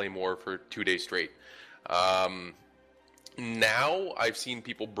was a flame war for 2 days straight. Now I've seen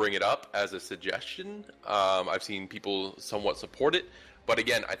people bring it up as a suggestion. I've seen people somewhat support it. But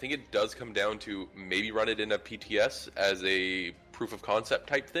again, I think it does come down to maybe run it in a PTS as a proof of concept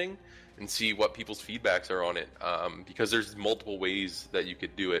type thing and see what people's feedbacks are on it. Because there's multiple ways that you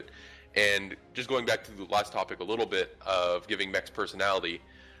could do it. And just going back to the last topic a little bit of giving mechs personality,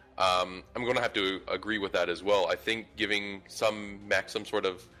 I'm going to have to agree with that as well. I think giving some mech some sort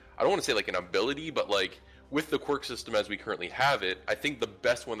of, I don't want to say like an ability, but like with the quirk system as we currently have it, I think the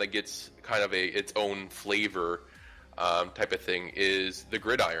best one that gets kind of its own flavor type of thing is the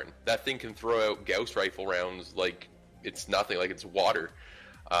gridiron. That thing can throw out Gauss rifle rounds like it's nothing, like it's water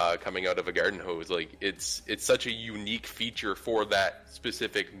coming out of a garden hose. Like it's such a unique feature for that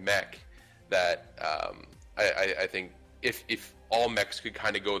specific mech that I think if all mechs could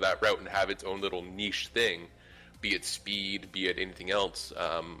kind of go that route and have its own little niche thing, be it speed, be it anything else,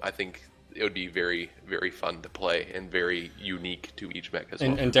 I think it would be very, very fun to play and very unique to each mech as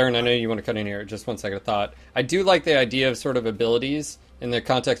well. And Darren, I know you want to cut in here. Just one second of thought. I do like the idea of sort of abilities in the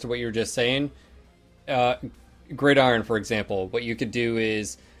context of what you were just saying. Gridiron, for example, what you could do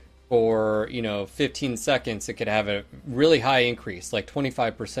is for 15 seconds, it could have a really high increase, like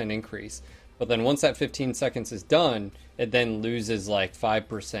 25% increase. But then once that 15 seconds is done, it then loses like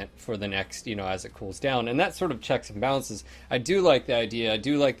 5% for the next, as it cools down. And that sort of checks and balances. I do like the idea. I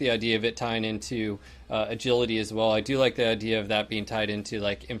do like the idea of it tying into agility as well. I do like the idea of that being tied into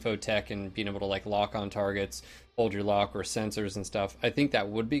like infotech and being able to like lock on targets, hold your lock, or sensors and stuff. I think that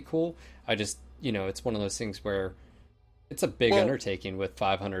would be cool. I just, it's one of those things where it's a big undertaking with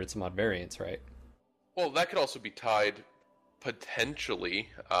 500 some odd variants, right? Well, that could also be tied potentially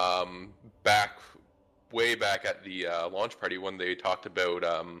way back at the launch party when they talked about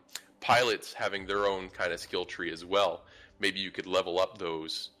pilots having their own kind of skill tree as well. Maybe you could level up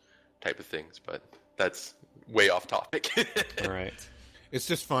those type of things, but that's way off topic. All right. It's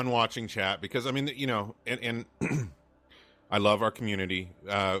just fun watching chat because, I mean, and I love our community.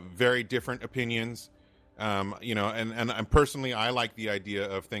 Very different opinions. And I'm personally, I like the idea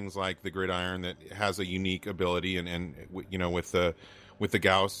of things like the gridiron that has a unique ability and with the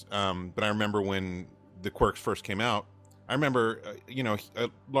Gauss. But I remember when the quirks first came out, I remember, a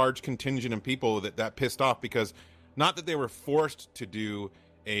large contingent of people that pissed off because not that they were forced to do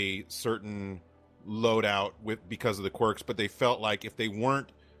a certain loadout because of the quirks, but they felt like if they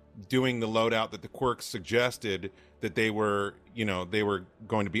weren't doing the loadout that the quirks suggested, that they were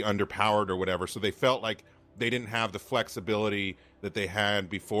going to be underpowered or whatever. So they felt like they didn't have the flexibility that they had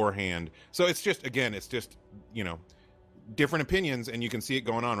beforehand. So it's just different opinions, and you can see it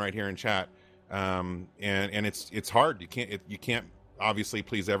going on right here in chat. And it's hard. You can't obviously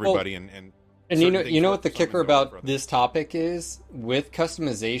please everybody. And you know what the kicker about this topic is? With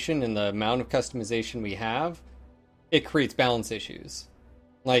customization and the amount of customization we have, it creates balance issues.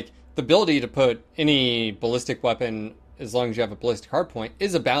 Like, the ability to put any ballistic weapon, as long as you have a ballistic hardpoint,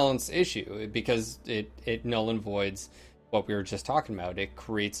 is a balance issue because it null and voids what we were just talking about. It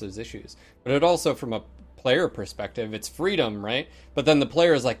creates those issues. But it also, from a player perspective, it's freedom, right? But then the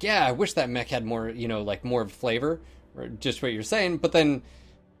player is like, yeah, I wish that mech had more, more flavor, or just what you're saying. But then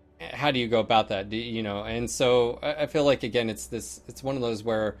how do you go about that? And so I feel like, again, it's one of those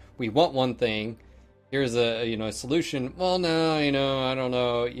where we want one thing, here's a solution. Well, no, I don't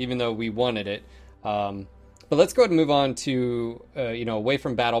know, even though we wanted it. But let's go ahead and move on to, away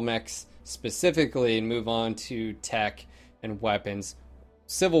from battle mechs specifically and move on to tech and weapons.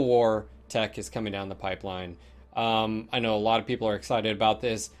 Civil War tech is coming down the pipeline. I know a lot of people are excited about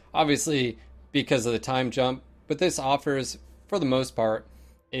this, obviously because of the time jump, but this offers, for the most part,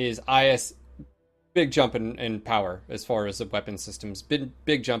 is IS big jump in power as far as the weapon systems,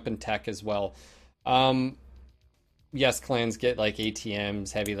 big jump in tech as well. Yes, clans get like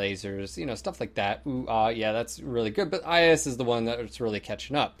ATMs, heavy lasers, stuff like that. Ooh, yeah, that's really good. But IS is the one that's really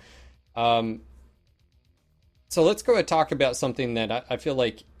catching up. So let's go ahead and talk about something that I feel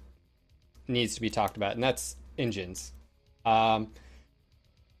like needs to be talked about, and that's engines. I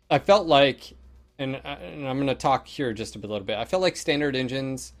felt like, and I'm going to talk here just a little bit. I felt like standard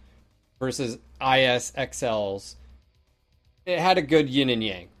engines versus IS XLs, it had a good yin and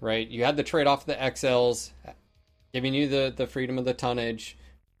yang, right? You had the trade-off of the XLs, giving you the freedom of the tonnage,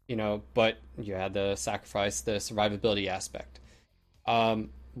 but you had to sacrifice the survivability aspect.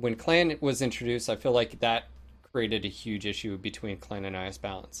 When Clan was introduced, I feel like that created a huge issue between Clan and IS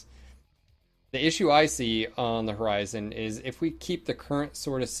balance. The issue I see on the horizon is if we keep the current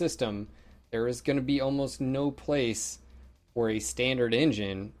sort of system, there is going to be almost no place for a standard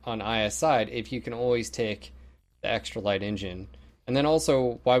engine on IS side if you can always take the extra light engine. And then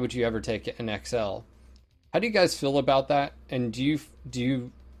also, why would you ever take an XL? How do you guys feel about that? And have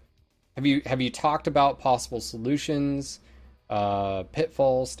you talked about possible solutions,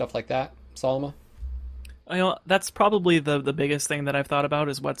 pitfalls, stuff like that, Salma? That's probably the biggest thing that I've thought about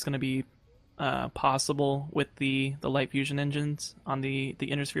is what's going to be possible with the light fusion engines on the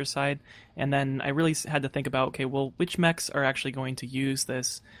Innersphere side. And then I really had to think about, okay, well, which mechs are actually going to use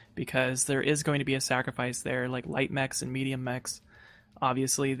this? Because there is going to be a sacrifice there, like light mechs and medium mechs.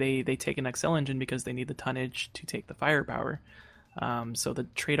 Obviously, they take an XL engine because they need the tonnage to take the firepower. So the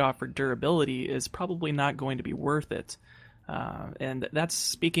trade-off for durability is probably not going to be worth it. And that's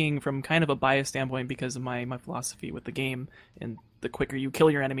speaking from kind of a biased standpoint because of my philosophy with the game. And the quicker you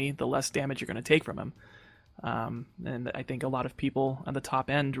kill your enemy, the less damage you're going to take from him. And I think a lot of people on the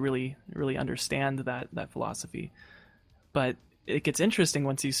top end really understand that philosophy. But it gets interesting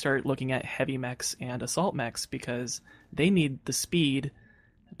once you start looking at heavy mechs and assault mechs because they need the speed,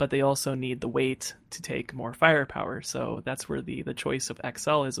 but they also need the weight to take more firepower. So that's where the choice of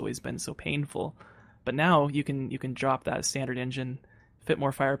XL has always been so painful. But now you can drop that standard engine, fit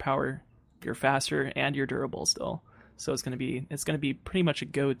more firepower, you're faster and you're durable still. So it's gonna be pretty much a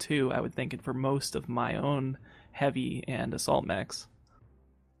go-to, I would think, for most of my own heavy and assault mechs.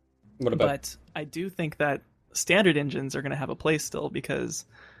 But I do think that standard engines are gonna have a place still because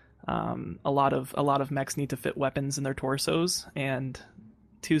a lot of mechs need to fit weapons in their torsos, and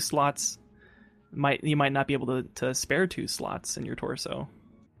 2 slots you might not be able to spare 2 slots in your torso.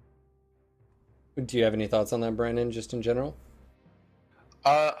 Do you have any thoughts on that, Brandon, just in general?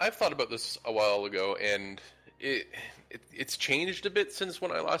 I've thought about this a while ago, and it's changed a bit since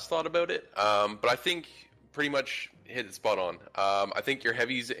when I last thought about it. But I think pretty much hit it spot on. I think your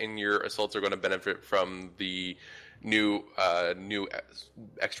heavies and your assaults are going to benefit from the new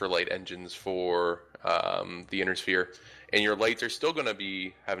extra light engines for the Innersphere, and your lights are still going to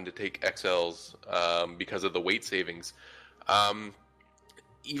be having to take XLs because of the weight savings.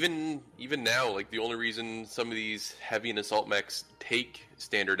 Even now, like the only reason some of these heavy and assault mechs take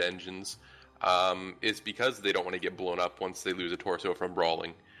standard engines is because they don't want to get blown up once they lose a torso from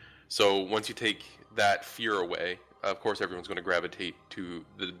brawling. So once you take that fear away, of course everyone's going to gravitate to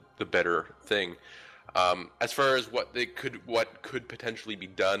the better thing. As far as what could potentially be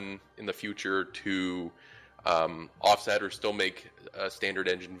done in the future to offset or still make a standard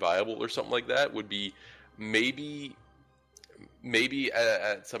engine viable or something like that would be maybe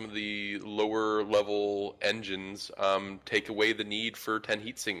at some of the lower level engines, take away the need for 10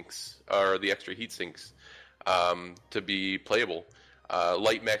 heat sinks or the extra heat sinks to be playable.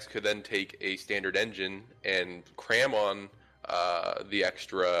 Light mechs could then take a standard engine and cram on the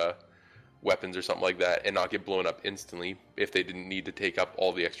extra weapons or something like that and not get blown up instantly if they didn't need to take up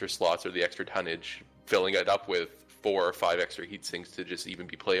all the extra slots or the extra tonnage, filling it up with 4 or 5 extra heat sinks to just even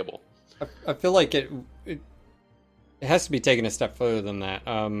be playable. I feel like it has to be taken a step further than that.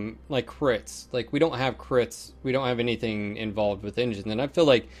 Like crits. Like, we don't have crits. We don't have anything involved with engines. And I feel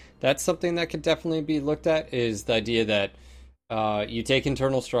like that's something that could definitely be looked at, is the idea that you take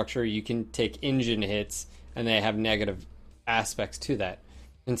internal structure, you can take engine hits, and they have negative aspects to that.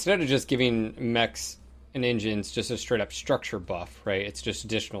 Instead of just giving mechs and engines just a straight up structure buff, right? It's just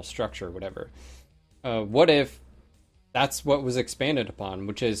additional structure, whatever. What if that's what was expanded upon,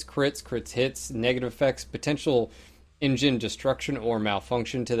 which is crits hits, negative effects, potential engine destruction or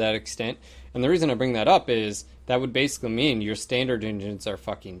malfunction to that extent. And the reason I bring that up is that would basically mean your standard engines are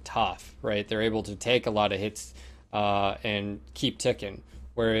fucking tough, right? They're able to take a lot of hits and keep ticking.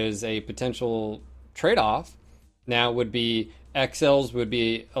 Whereas a potential trade-off now would be XLs would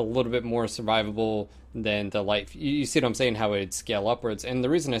be a little bit more survivable than the light. You see what I'm saying? How it'd scale upwards. And the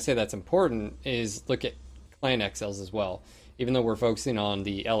reason I say that's important is look at clan XLs as well. Even though we're focusing on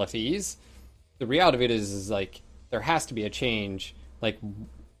the LFEs, the reality of it is like, there has to be a change. Like,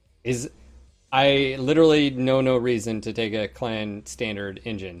 I literally know no reason to take a clan standard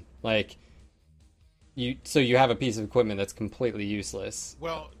engine. Like, you have a piece of equipment that's completely useless.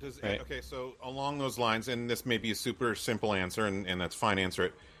 Well, right? Okay, so along those lines, and this may be a super simple answer, and that's fine, answer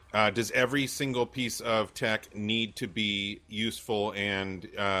it. Does every single piece of tech need to be useful and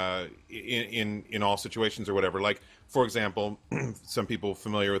in all situations or whatever? Like, for example, some people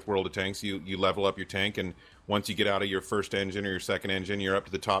familiar with World of Tanks, you level up your tank, and once you get out of your first engine or your second engine, you're up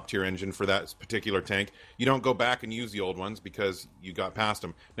to the top tier engine for that particular tank. You don't go back and use the old ones because you got past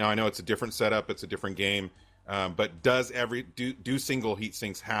them. Now, I know it's a different setup, it's a different game, But do single heat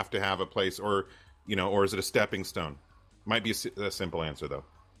sinks have to have a place, or is it a stepping stone? Might be a simple answer though.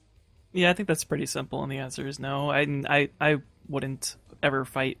 Yeah, I think that's pretty simple, and the answer is no. I wouldn't ever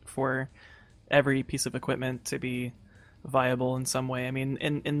fight for every piece of equipment to be viable in some way. I mean,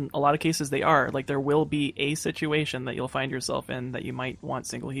 in a lot of cases they are. Like, there will be a situation that you'll find yourself in that you might want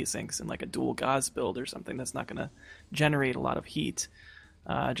single heat sinks in, like a dual Gauss build or something that's not going to generate a lot of heat.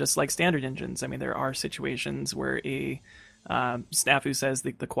 Just like standard engines. I mean, there are situations where a Snafu says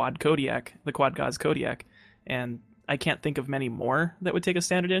the quad Gauss Kodiak, and I can't think of many more that would take a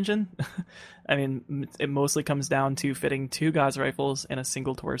standard engine. I mean, it mostly comes down to fitting 2 Gauss rifles in a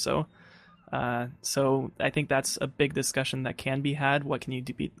single torso. So I think that's a big discussion that can be had. What can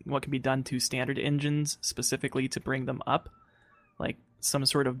be done to standard engines specifically to bring them up? Like some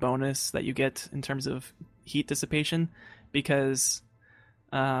sort of bonus that you get in terms of heat dissipation, because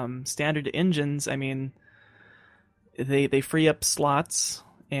standard engines, I mean, they free up slots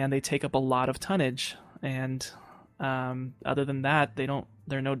and they take up a lot of tonnage, and other than that,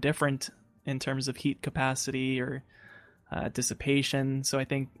 they're no different in terms of heat capacity or dissipation. So I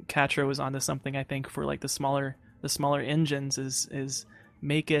think Catra was onto something. I think for like the smaller engines is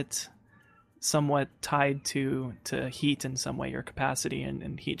make it somewhat tied to heat in some way, or capacity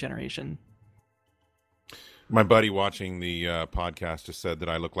and heat generation. My buddy watching the podcast just said that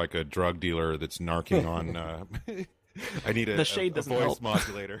I look like a drug dealer that's narking on. I need a voice help.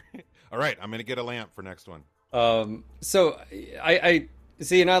 modulator. All right, I'm going to get a lamp for next one. So I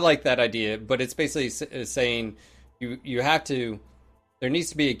see, and I like that idea, but it's basically saying you have to. There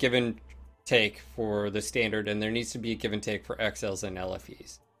needs to be a give and take for the standard, and there needs to be a give and take for XLs and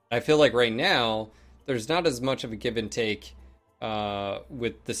LFEs. I feel like right now there's not as much of a give and take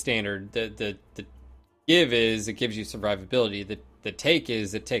with the standard. The give is it gives you survivability. The take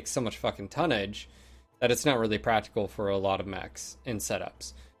is it takes so much fucking tonnage that it's not really practical for a lot of mechs and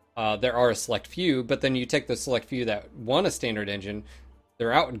setups. There are a select few, but then you take the select few that want a standard engine,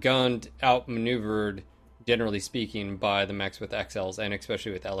 they're outgunned, outmaneuvered, generally speaking, by the mechs with XLs and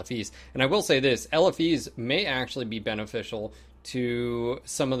especially with LFEs. And I will say this, LFEs may actually be beneficial to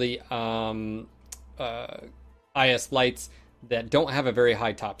some of the IS lights that don't have a very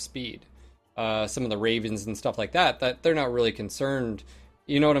high top speed. Some of the Ravens and stuff like that they're not really concerned.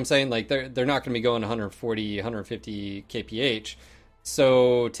 You know what I'm saying? Like they're not going to be going 140, 150 kph.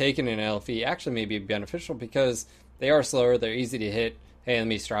 So taking an LFE actually may be beneficial because they are slower, they're easy to hit. Hey, let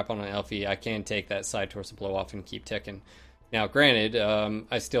me strap on an LFE. I can take that side torso blow off and keep ticking. Now, granted,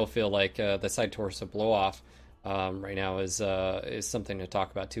 I still feel like the side torso blow off right now is something to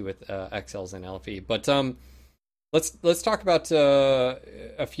talk about too with XLs and LFE. But let's talk about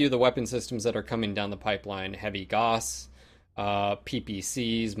a few of the weapon systems that are coming down the pipeline. Heavy Gauss,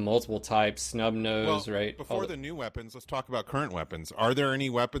 PPCs, multiple types, snub nose, right? Before the new weapons, let's talk about current weapons. Are there any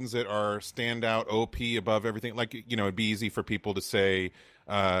weapons that are standout OP above everything? Like, it'd be easy for people to say,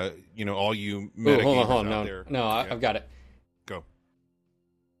 all you meta gamers out there. No, I've got it. Go.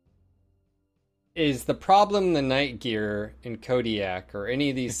 Is the problem the night gear in Kodiak or any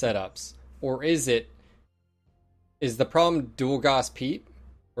of these setups, or is the problem dual Gauss Peep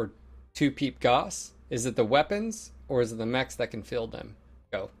or 2 Peep Gauss? Is it the weapons? Or is it the mechs that can field them?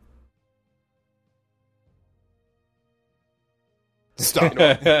 Go. Stop.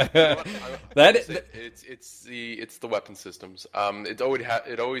 It's the weapon systems. It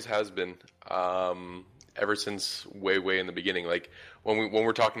always has been. Ever since way in the beginning. Like when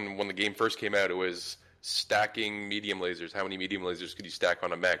the game first came out, it was stacking medium lasers. How many medium lasers could you stack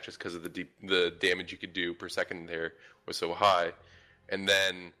on a mech just because of the damage you could do per second there was so high, and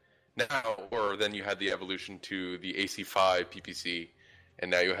then. Then you had the evolution to the AC5 PPC,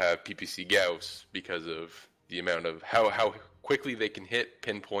 and now you have PPC Gauss because of the amount of how quickly they can hit,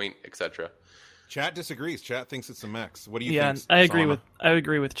 pinpoint, etc. Chat disagrees. Chat thinks it's the mechs. What do you think? Yeah, I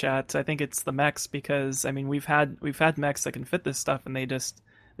agree with Chat. I think it's the mechs because I mean we've had mechs that can fit this stuff and they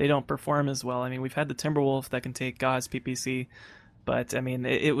don't perform as well. I mean we've had the Timberwolf that can take Gauss PPC, but I mean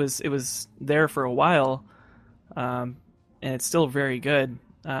it was there for a while, and it's still very good.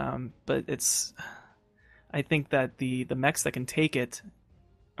 But I think that the mechs that can take it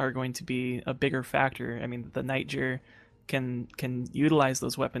are going to be a bigger factor. I mean, the Nightjar can utilize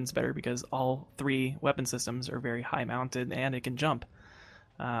those weapons better because all 3 weapon systems are very high mounted and it can jump.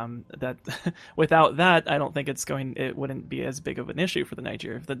 That without that, I don't think it wouldn't be as big of an issue for the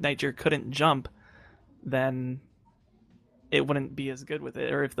Nightjar. If the Nightjar couldn't jump, then it wouldn't be as good with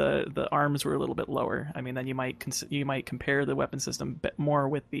it, or if the arms were a little bit lower. I mean, then you might compare the weapon system a bit more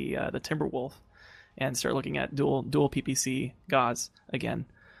with the Timberwolf, and start looking at dual PPC Gauss again.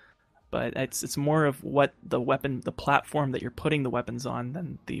 but it's more of what the platform that you're putting the weapons on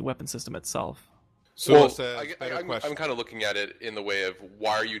than the weapon system itself. Sula Well, says, better I'm question. kind of looking at it in the way of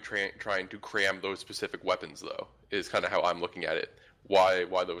why are you trying to cram those specific weapons, though, is kind of how I'm looking at it. Why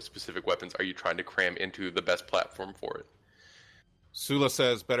those specific weapons are you trying to cram into the best platform for it? Sula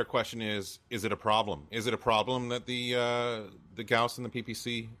says, better question is it a problem? Is it a problem that the Gauss and the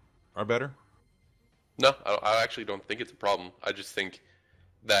PPC are better? No, I actually don't think it's a problem. I just think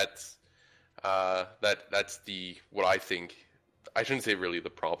that's what I think. I shouldn't say really the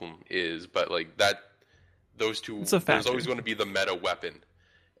problem is, but like that, those two, It's a there's factor. always going to be the meta weapon,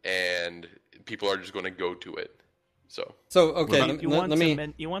 and people are just going to go to it. So okay, You want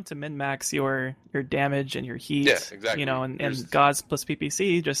to min max your damage and your heat. Yeah, exactly. And Gauss plus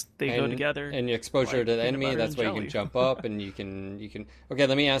PPC they go together. And your exposure like to the peanut enemy, butter that's and why you jelly. can jump up and you can. Okay,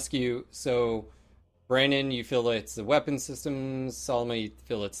 let me ask you. So, Brandon, you feel it's the weapon systems. Salma, you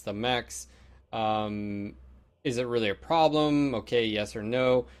feel it's the mechs. Is it really a problem? Okay, yes or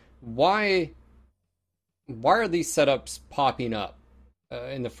no. Why are these setups popping up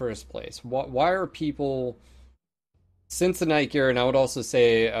in the first place? Why are people, since the Night Gear, and I would also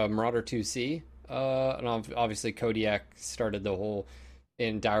say Marauder 2C, and obviously Kodiak started the whole,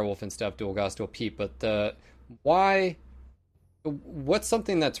 in Direwolf and stuff, Dual Gauss, Dual Peep, but what's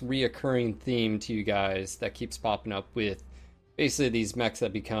something that's reoccurring theme to you guys that keeps popping up with basically these mechs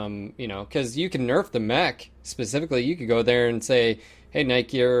that become, because you can nerf the mech specifically. You could go there and say, hey, Night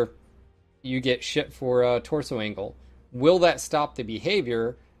Gear, you get shit for torso angle. Will that stop the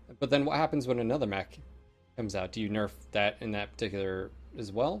behavior? But then what happens when another mech comes out? Do you nerf that in that particular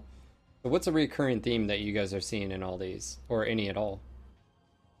as well? So what's a recurring theme that you guys are seeing in all these, or any at all?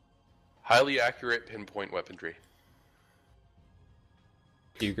 highly accurate pinpoint weaponry.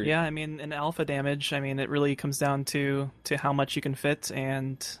 Do you agree? Yeah, I mean, in alpha damage, it really comes down to how much you can fit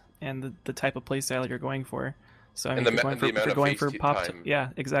and the type of playstyle you're going for. So And if the you're going the for, amount if you're of going face for pop, time yeah,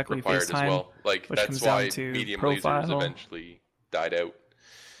 exactly, required face as time. well. Like which that's comes why down to medium profile. lasers eventually died out.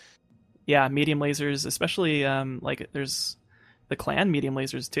 Yeah, medium lasers, especially like there's the clan medium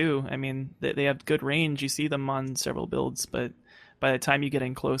lasers too. I mean, they have good range. You see them on several builds, but by the time you get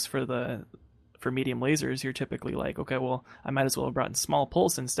in close for medium lasers, you're typically like, okay, well, I might as well have brought in small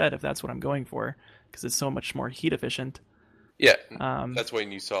pulse instead if that's what I'm going for, because it's so much more heat efficient. Yeah, Um, that's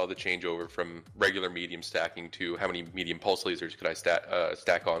when you saw the changeover from regular medium stacking to how many medium pulse lasers could I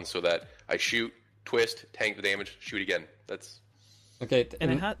stack on so that I shoot, twist, tank the damage, shoot again. That's Okay.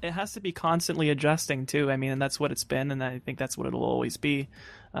 And it has to be constantly adjusting too. I mean, and that's what it's been, and I think that's what it'll always be.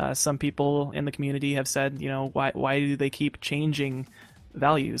 Some people in the community have said, why do they keep changing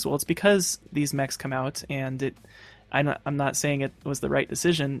values? Well, it's because these mechs come out, and I'm not saying it was the right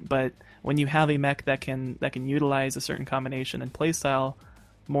decision, but when you have a mech that can utilize a certain combination and playstyle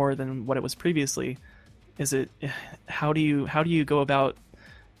more than what it was previously, how do you go about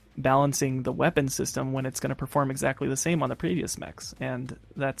balancing the weapon system when it's going to perform exactly the same on the previous mechs? And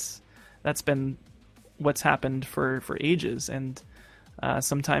that's been what's happened for ages. And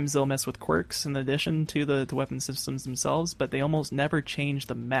sometimes they'll mess with quirks in addition to the weapon systems themselves, but they almost never change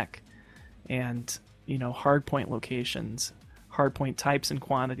the mech and hardpoint locations, hardpoint types and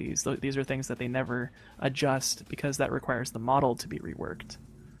quantities. These are things that they never adjust because that requires the model to be reworked.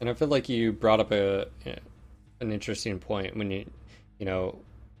 And I feel like you brought up an interesting point when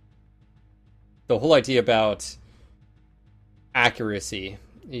the whole idea about accuracy.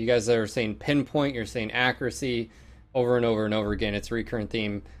 You guys are saying pinpoint, you're saying accuracy over and over and over again. It's a recurrent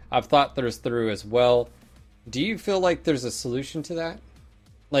theme. I've thought this through as well. Do you feel like there's a solution to that?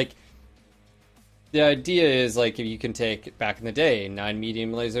 Like, the idea is like if you can take back in the day 9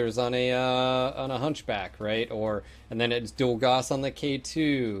 medium lasers on a hunchback, right? And then it's dual Gauss on the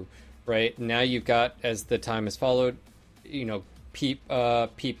K2, right? Now you've got, as the time has followed, Peep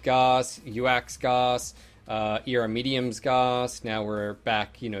Gauss, UAX Gauss, ER Mediums Gauss. Now we're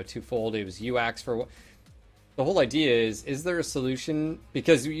back, twofold. It was UAX for. The whole idea is there a solution?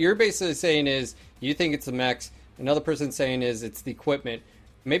 Because you're basically saying is you think it's the mechs. Another person's saying is it's the equipment.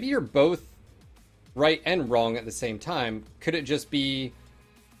 Maybe you're both right and wrong at the same time. Could it just be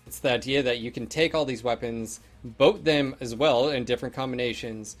it's the idea that you can take all these weapons, boat them as well in different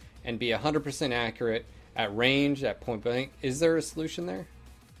combinations, and be 100% accurate at range, at point blank? Is there a solution there?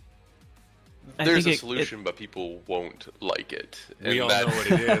 there's a solution, but people won't like it. We all know what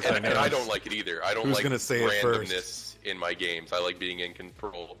it is. And I don't like it either. I don't Who's like gonna say it first? randomness in my games. I like being in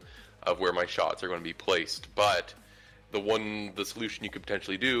control of where my shots are going to be placed. But the solution you could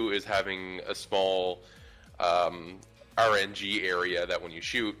potentially do is having a small RNG area that when you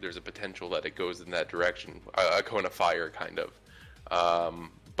shoot, there's a potential that it goes in that direction, a cone of fire kind of.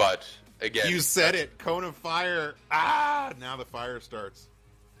 But again, You said it. Cone of fire. Ah! Now the fire starts.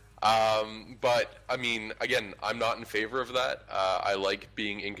 But I mean, again, I'm not in favor of that. I like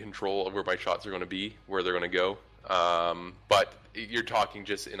being in control of where my shots are going to be, where they're going to go. But you're talking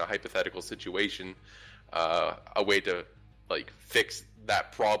just in a hypothetical situation, a way to like fix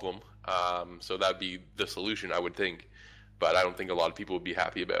that problem. So that'd be the solution, I would think. But I don't think a lot of people would be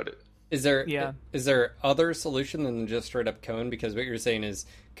happy about it. Is there Yeah. is there other solution than just straight up cone? Because what you're saying is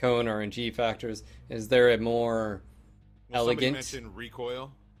cone RNG factors. Is there a more Well, somebody elegant? mentioned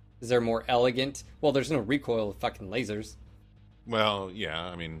recoil. Is there more elegant? Well, there's no recoil with fucking lasers. Well, yeah,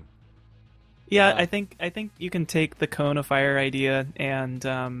 I mean, Yeah, Yeah. I think you can take the cone of fire idea, and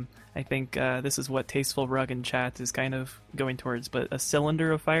I think this is what Tasteful Rug in chat is kind of going towards, but a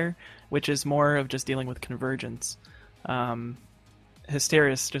cylinder of fire, which is more of just dealing with convergence.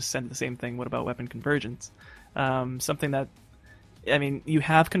 Hysterius just said the same thing. What about weapon convergence? Something that, I mean, you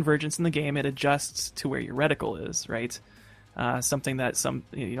have convergence in the game. It adjusts to where your reticle is, right? Something that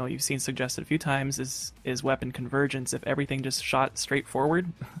you've seen suggested a few times is weapon convergence. If everything just shot straight forward,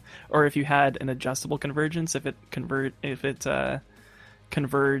 or if you had an adjustable convergence, if it converged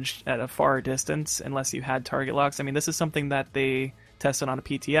at a far distance, unless you had target locks. I mean, this is something that they tested on a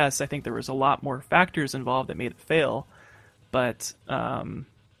PTS. I think there was a lot more factors involved that made it fail, but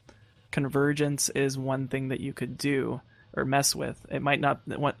convergence is one thing that you could do or mess with. It might not.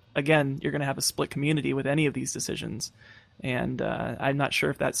 Again, you're going to have a split community with any of these decisions. And I'm not sure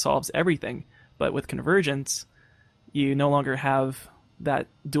if that solves everything, but with convergence, you no longer have that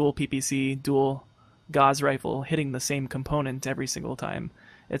dual PPC, dual Gauss rifle hitting the same component every single time.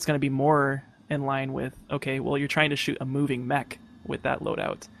 It's going to be more in line with, okay, well, you're trying to shoot a moving mech with that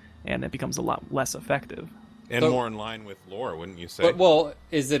loadout, and it becomes a lot less effective. and So- more in line with lore, wouldn't you say? But, well,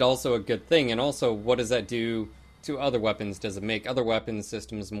 is it also a good thing? And also, what does that do to other weapons? Does it make other weapon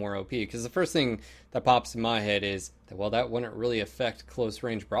systems more OP? Because the first thing that pops in my head is that, well, that wouldn't really affect close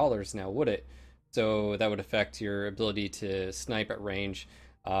range brawlers now, would it? So that would affect your ability to snipe at range.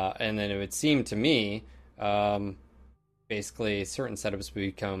 And then it would seem to me, basically, certain setups would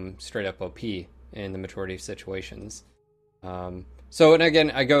become straight up OP in the majority of situations. So, and again,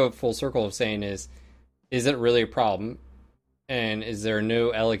 I go full circle of saying is it really a problem? And is there no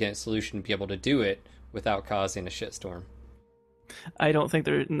elegant solution to be able to do it without causing a shitstorm? I don't think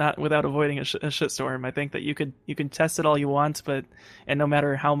they're not without avoiding a shitstorm. I think that you can test it all you want, and no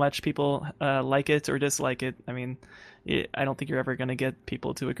matter how much people like it or dislike it, I mean, I don't think you're ever going to get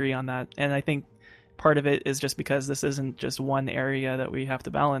people to agree on that. And I think part of it is just because this isn't just one area that we have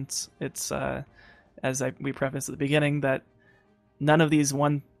to balance. It's we prefaced at the beginning that none of these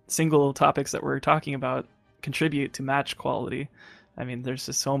one single topics that we're talking about contribute to match quality. I mean, there's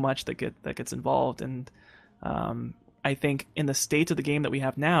just so much that gets involved, and I think in the state of the game that we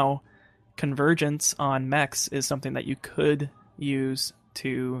have now, convergence on mechs is something that you could use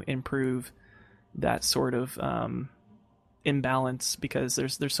to improve that sort of imbalance, because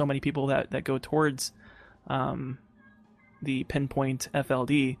there's so many people that go towards the pinpoint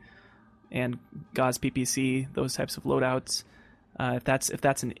FLD and Gauss PPC, those types of loadouts. If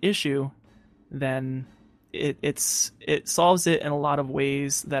that's an issue, then it solves it in a lot of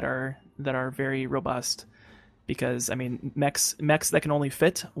ways that are very robust. Because, I mean, mechs that can only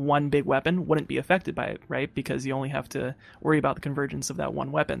fit one big weapon wouldn't be affected by it, right? Because you only have to worry about the convergence of that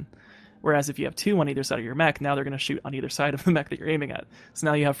one weapon. Whereas if you have two on either side of your mech, now they're going to shoot on either side of the mech that you're aiming at. So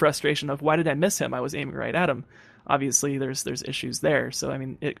now you have frustration of, why did I miss him? I was aiming right at him. Obviously, there's issues there. So, I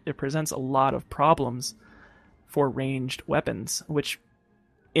mean, it presents a lot of problems for ranged weapons, which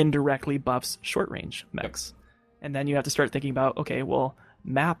indirectly buffs short-range mechs. And then you have to start thinking about, okay, well,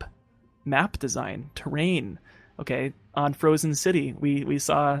 map design, terrain. Okay, on Frozen City, we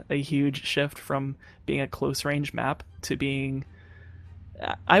saw a huge shift from being a close-range map to being...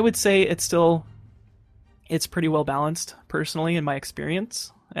 I would say it's pretty well balanced, personally, in my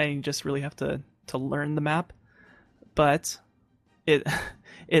experience. I just really have to learn the map. But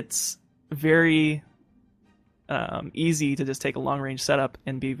it's very easy to just take a long-range setup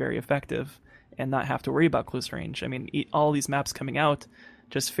and be very effective and not have to worry about close range. I mean, all these maps coming out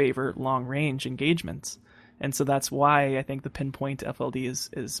just favor long-range engagements. And so that's why I think the pinpoint FLD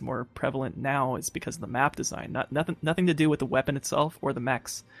is more prevalent now, is because of the map design. Nothing to do with the weapon itself or the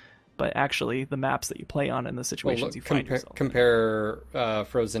mechs, but actually the maps that you play on and the situations you find yourself in. Compare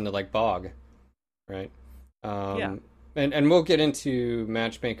Frozen to like Bog, right? Yeah. And we'll get into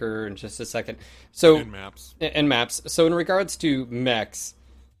Matchmaker in just a second. So And maps. And maps. So in regards to mechs,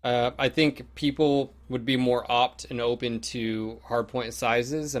 I think people would be more opt and open to hardpoint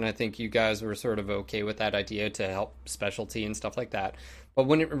sizes, and I think you guys were sort of okay with that idea to help specialty and stuff like that. But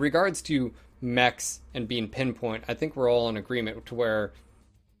when it in regards to mechs and being pinpoint, I think we're all in agreement to where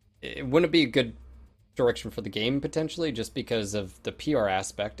it wouldn't be a good direction for the game potentially, just because of the PR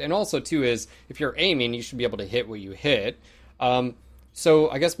aspect, and also too is if you're aiming, you should be able to hit what you hit. So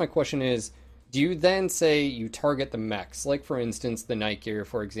I guess my question is, do you then say you target the mechs, like for instance the Night Gear,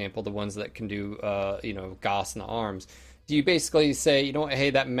 for example, the ones that can do Gauss in the arms? Do you basically say, hey,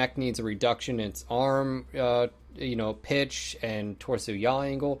 that mech needs a reduction in its arm, pitch and torso yaw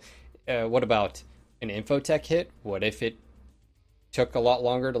angle? What about an infotech hit? What if it took a lot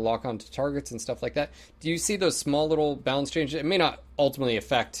longer to lock onto targets and stuff like that? Do you see those small little balance changes? It may not ultimately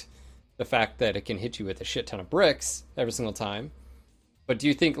affect the fact that it can hit you with a shit ton of bricks every single time, but do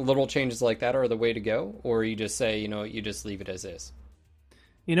you think little changes like that are the way to go, or you just say, you just leave it as is?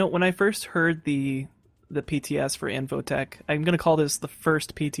 When I first heard the PTS for Infotech, I'm going to call this the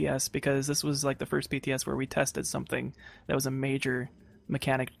first PTS because this was like the first PTS where we tested something that was a major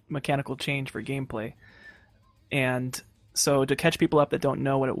mechanical change for gameplay. And so to catch people up that don't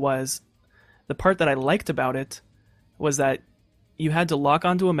know what it was, the part that I liked about it was that you had to lock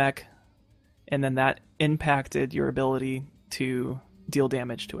onto a mech, and then that impacted your ability to deal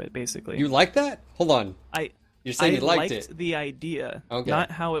damage to it, basically. You like that? Hold on. You're saying you liked it? The idea, okay,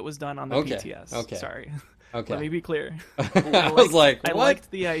 not how it was done on the PTS. Okay. Sorry. Okay. Let me be clear. I was like, what? I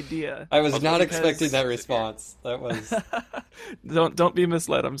liked the idea. I was not expecting that response. That was... Don't be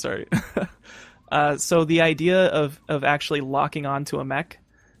misled. I'm sorry. So the idea of actually locking onto a mech,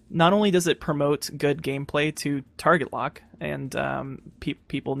 not only does it promote good gameplay to target lock, and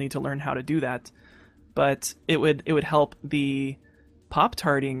people need to learn how to do that, but it would help the pop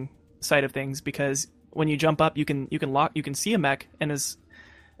tarting side of things, because when you jump up, you can see a mech, and as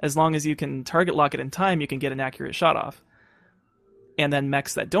long as you can target lock it in time, you can get an accurate shot off. And then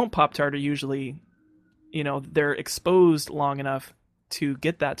mechs that don't pop tart are usually, they're exposed long enough to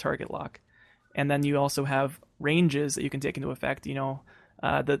get that target lock. And then you also have ranges that you can take into effect.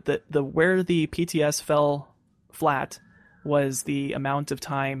 The where the PTS fell flat was the amount of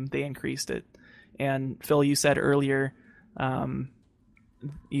time they increased it. And Phil, you said earlier,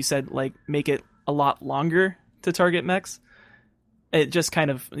 you said like make it a lot longer to target mechs. It just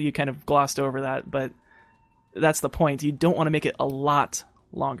you kind of glossed over that, but that's the point. You don't want to make it a lot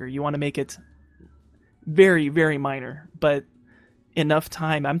longer. You want to make it very, very minor, but enough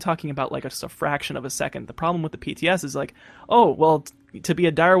time. I'm talking about like just a fraction of a second. The problem with the PTS is like, to be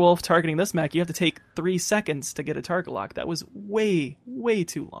a direwolf targeting this mech, you have to take 3 seconds to get a target lock. That was way, way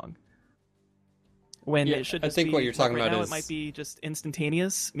too long. When it should just what you're talking about now is... it might be just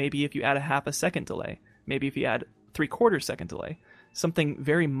instantaneous. Maybe if you add a half a second delay. Maybe if you add 3/4 second delay. Something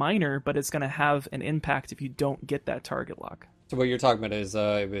very minor, but it's going to have an impact if you don't get that target lock. So what you're talking about is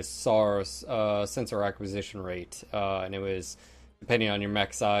it was SAR's sensor acquisition rate, and it was depending on your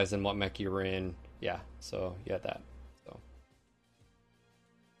mech size and what mech you were in. Yeah, so you had that. So,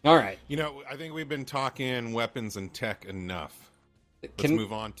 all right. I think we've been talking weapons and tech enough. Let's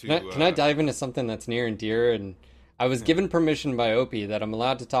move on to... Can I dive into something that's near and dear? And I was given permission by Opie that I'm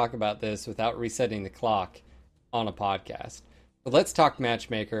allowed to talk about this without resetting the clock on a podcast. But let's talk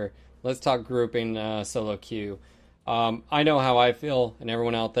matchmaker. Let's talk grouping solo queue. I know how I feel, and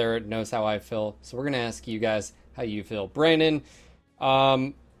everyone out there knows how I feel. So we're going to ask you guys how you feel. Brandon,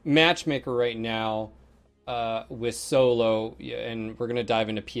 matchmaker right now with solo, and we're going to dive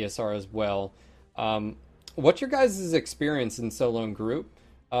into PSR as well. What's your guys' experience in solo and group?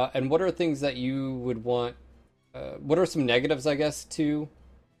 And what are things that you would want? What are some negatives, I guess, to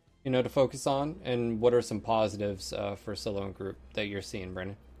focus on? And what are some positives for solo and group that you're seeing,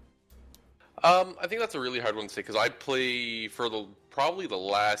 Brandon? I think that's a really hard one to say because I play for probably the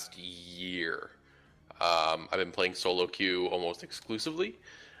last year. I've been playing solo queue almost exclusively.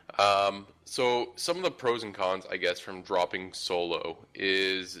 So some of the pros and cons, I guess, from dropping solo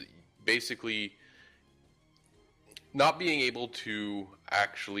is basically not being able to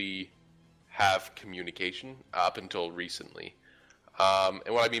actually have communication up until recently. And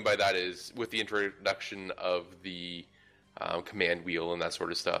what I mean by that is with the introduction of the command wheel and that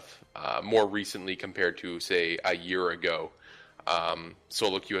sort of stuff, more recently compared to, say, a year ago,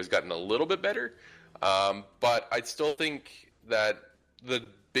 solo queue has gotten a little bit better. But I still think that the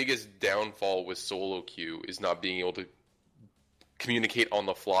biggest downfall with solo queue is not being able to communicate on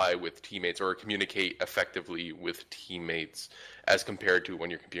the fly with teammates or communicate effectively with teammates as compared to when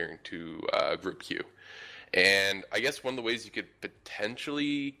you're comparing to group queue. And I guess one of the ways you could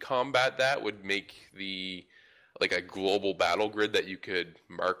potentially combat that would make the like a global battle grid that you could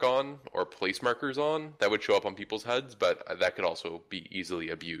mark on or place markers on that would show up on people's HUDs, but that could also be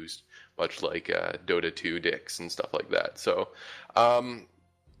easily abused, much like Dota 2 dicks and stuff like that. So, I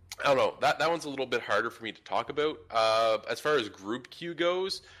don't know. That one's a little bit harder for me to talk about. As far as group queue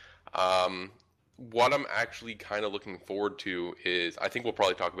goes, what I'm actually kind of looking forward to is, I think we'll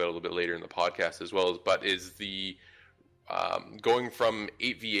probably talk about it a little bit later in the podcast as well, but is the going from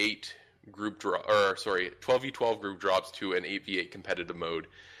 8v8 group drop, or sorry, 12v12 group drops to an 8v8 competitive mode,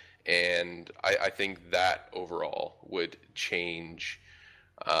 and I think that overall would change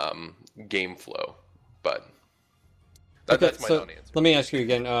game flow. But that's my non-answer. Let me ask you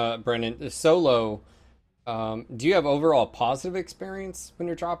again, Brendan. Solo, do you have overall positive experience when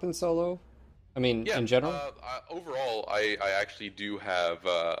you're dropping solo? I mean, in general? Overall, I actually do have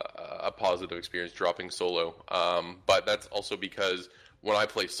a positive experience dropping solo, but that's also because when I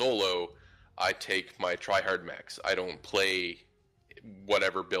play solo, I take my tryhard mechs. I don't play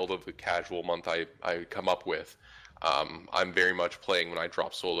whatever build of the casual month I come up with. I'm very much playing when I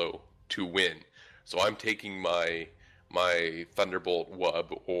drop solo to win. So I'm taking my Thunderbolt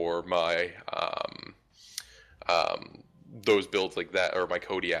Wub or my those builds like that, or my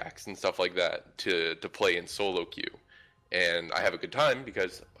Kodiaks and stuff like that to play in solo queue. And I have a good time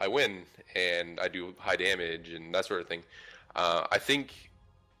because I win and I do high damage and that sort of thing. I think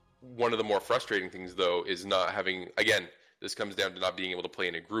one of the more frustrating things, though, is not having, again, this comes down to not being able to play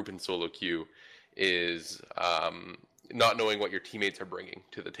in a group in solo queue, is not knowing what your teammates are bringing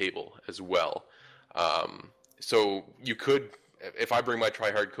to the table as well. So you could, if I bring my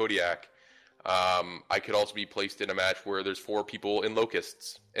tryhard Kodiak, I could also be placed in a match where there's 4 people in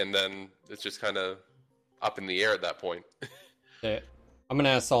Locusts, and then it's just kind of up in the air at that point. Okay. I'm going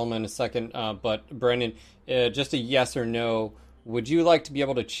to ask Solomon in a second, but Brendan, just a yes or no, would you like to be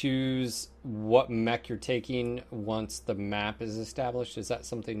able to choose what mech you're taking once the map is established? Is that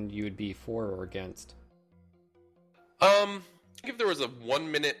something you would be for or against? I think if there was a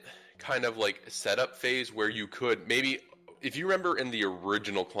 1 minute kind of like setup phase where you could maybe, if you remember in the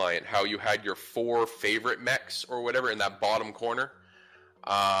original client, how you had your 4 favorite mechs or whatever in that bottom corner,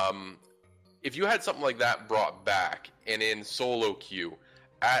 if you had something like that brought back and in solo queue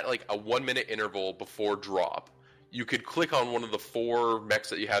at like a 1 minute interval before drop, you could click on one of the 4 mechs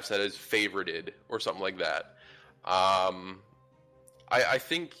that you have set as favorited or something like that. I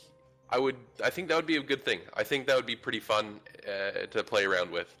think that would be a good thing. I think that would be pretty fun to play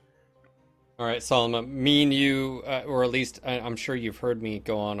around with. All right, Solomon, me and you, or at least I'm sure you've heard me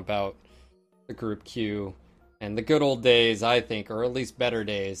go on about the group queue and the good old days, I think, or at least better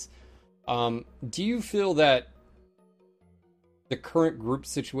days. Do you feel that the current group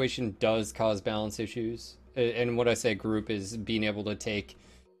situation does cause balance issues? And what I say group is being able to take,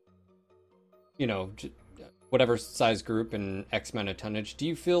 whatever size group and X amount of tonnage. Do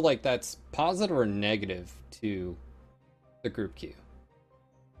you feel like that's positive or negative to the group queue?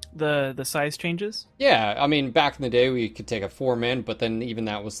 The size changes? Yeah, I mean, back in the day we could take a 4-man, but then even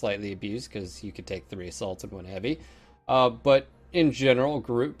that was slightly abused because you could take 3 assaults and 1 heavy. But in general,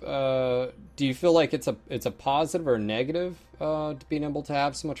 group, do you feel like it's a positive or negative to being able to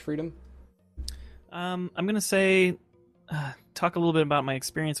have so much freedom? I'm gonna say, talk a little bit about my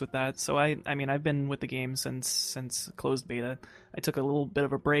experience with that. So I mean, I've been with the game since closed beta. I took a little bit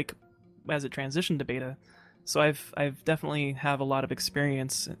of a break as it transitioned to beta. So I've definitely have a lot of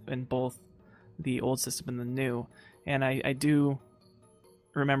experience in both the old system and the new. And I do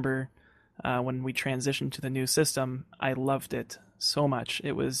remember when we transitioned to the new system, I loved it so much.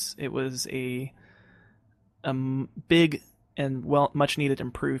 It was a big and much needed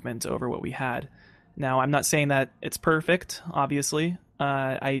improvement over what we had. Now, I'm not saying that it's perfect, obviously.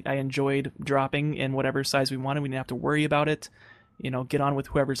 I enjoyed dropping in whatever size we wanted. We didn't have to worry about it. Get on with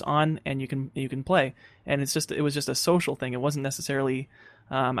whoever's on, and you can play. And it was just a social thing. It wasn't necessarily.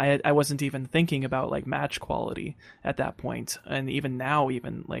 I wasn't even thinking about like match quality at that point. And even now, you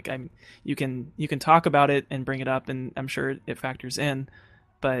can talk about it and bring it up, and I'm sure it factors in.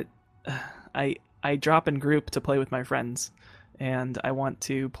 But I drop in group to play with my friends. And I want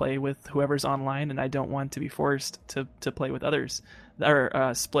to play with whoever's online, and I don't want to be forced to play with others,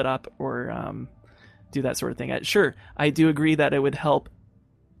 or split up, or do that sort of thing. Sure, I do agree that it would help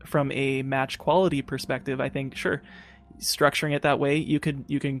from a match quality perspective. I think, sure, structuring it that way, you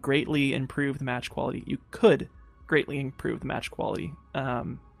can greatly improve the match quality. You could greatly improve the match quality.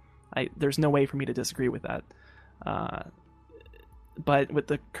 There's no way for me to disagree with that. But with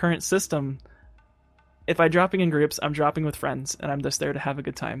the current system, if I'm dropping in groups, I'm dropping with friends, and I'm just there to have a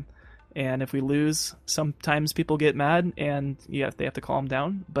good time. And if we lose, sometimes people get mad, and they have to calm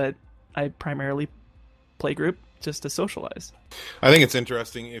down. But I primarily play group just to socialize. I think it's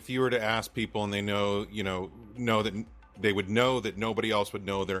interesting if you were to ask people and they know that they would know that nobody else would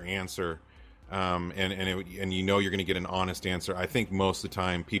know their answer, and you're going to get an honest answer. I think most of the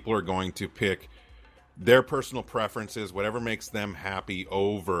time people are going to pick their personal preferences, whatever makes them happy,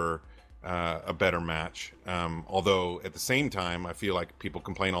 over a better match. Although at the same time, I feel like people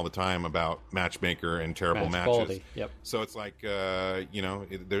complain all the time about matchmaker and terrible Match matches. quality. Yep. So it's like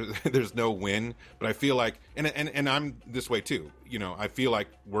there's no win. But I feel like, and I'm this way too. I feel like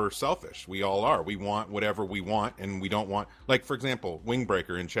we're selfish. We all are. We want whatever we want, and we don't want, like, for example,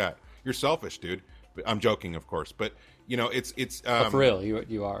 Wingbreaker in chat. You're selfish, dude. I'm joking, of course, but it's But for real,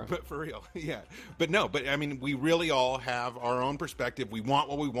 you are. But for real, yeah. But I mean, we really all have our own perspective. We want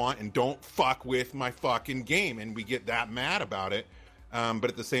what we want, and don't fuck with my fucking game, and we get that mad about it. But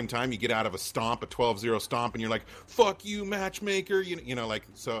at the same time, you get out of a stomp, a 12-0 stomp, and you're like, "Fuck you, matchmaker."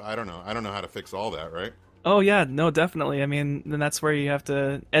 So I don't know. I don't know how to fix all that, right? Oh yeah, no, definitely. I mean, then that's where you have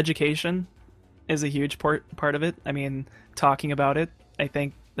to. Education is a huge part of it. I mean, talking about it. I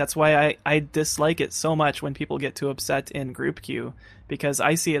think that's why I dislike it so much when people get too upset in group queue, because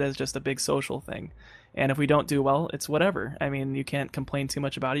I see it as just a big social thing. And if we don't do well, it's whatever. I mean, you can't complain too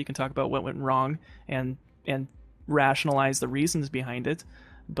much about it. You can talk about what went wrong and rationalize the reasons behind it.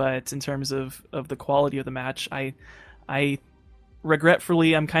 But in terms of the quality of the match, I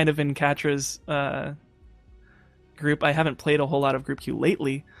regretfully, I'm kind of in Katra's group. I haven't played a whole lot of group queue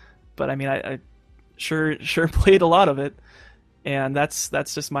lately, but I mean, I sure played a lot of it. And that's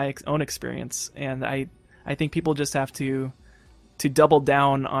just my own experience, and I think people just have to double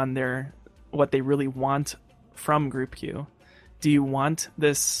down on what they really want from group queue. Do you want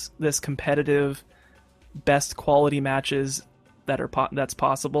this competitive, best quality matches that's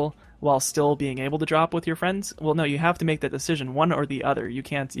possible while still being able to drop with your friends? Well, no, you have to make that decision, one or the other. You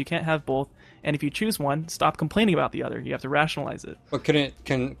can't have both. And if you choose one, stop complaining about the other. You have to rationalize it. But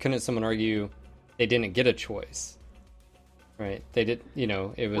couldn't someone argue they didn't get a choice? Right, they did.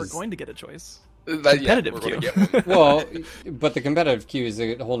 It was. We're going to get a choice. Competitive Competitive queue. queue. Well, but the competitive queue is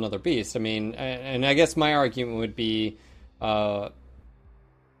a whole nother beast. I mean, and I guess my argument would be, okay,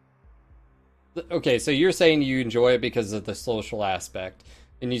 so you're saying you enjoy it because of the social aspect,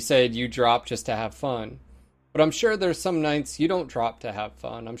 and you said you drop just to have fun. But I'm sure there's some nights you don't drop to have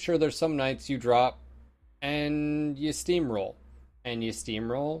fun. I'm sure there's some nights you drop and you steamroll, and you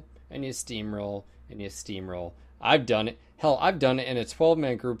steamroll, and you steamroll, and you steamroll. I've done it. Hell, I've done it in a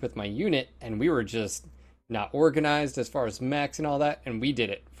 12-man group with my unit, and we were just not organized as far as mechs and all that, and we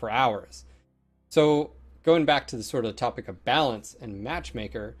did it for hours. So, going back to the sort of topic of balance and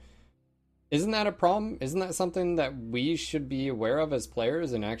matchmaker, isn't that a problem? Isn't that something that we should be aware of as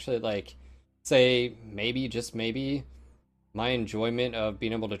players and actually, like, say, maybe, just maybe, my enjoyment of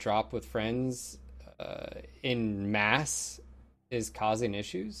being able to drop with friends in mass is causing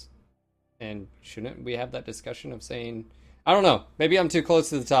issues? And shouldn't we have that discussion of saying, I don't know, maybe I'm too close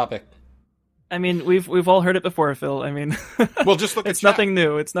to the topic. I mean, we've all heard it before, Phil. I mean, Well, just look at it's chat. nothing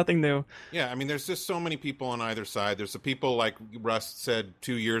new. It's nothing new. Yeah, I mean, there's just so many people on either side. There's the people like Russ said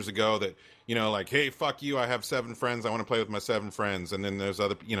 2 years ago that, like, hey, fuck you, I have 7 friends, I want to play with my 7 friends. And then there's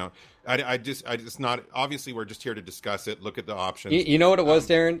other, I just not, obviously we're just here to discuss it, look at the options. You know what it was,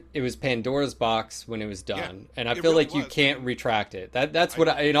 Darren? It was Pandora's box when it was done. Yeah, and I it feel really like you was. can't retract it. That's what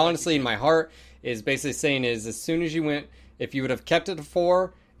I honestly, in my heart, is basically saying is as soon as you went, if you would have kept it to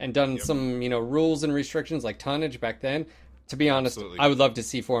 4 and done some, rules and restrictions like tonnage back then, to be honest, Absolutely. I would love to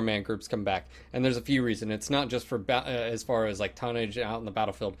see 4-man groups come back. And there's a few reasons. It's not just for as far as like tonnage out in the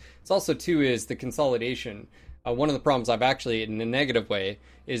battlefield. It's also, too, is the consolidation. One of the problems I've actually, in a negative way,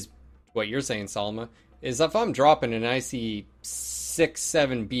 is what you're saying, Salma, is if I'm dropping and I see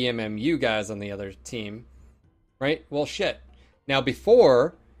 6-7 BMMU guys on the other team, right? Well, shit. Now,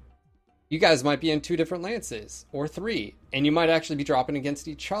 before, you guys might be in 2 different lances, or 3, and you might actually be dropping against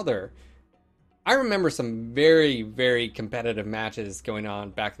each other. I remember some very, very competitive matches going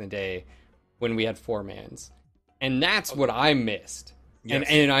on back in the day when we had 4-mans. And that's what I missed. Yes.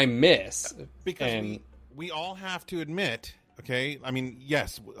 And I miss. Because we all have to admit, okay, I mean,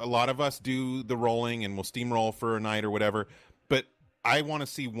 yes, a lot of us do the rolling and we'll steamroll for a night or whatever, but I want to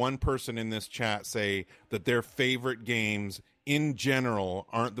see one person in this chat say that their favorite games in general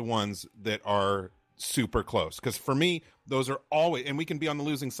aren't the ones that are super close. Because for me, those are always, and we can be on the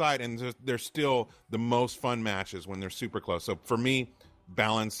losing side, and they're still the most fun matches when they're super close. So for me,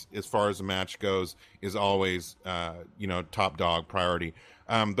 balance as far as the match goes is always, top dog priority.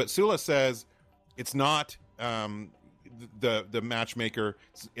 But Sula says it's not the matchmaker.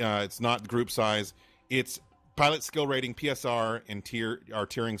 It's not group size. It's pilot skill rating, PSR, and our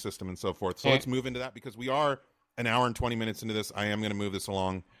tiering system and so forth. So let's move into that because we are an hour and 20 minutes into this. I am going to move this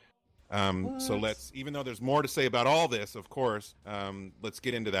along. So let's, even though there's more to say about all this, of course, let's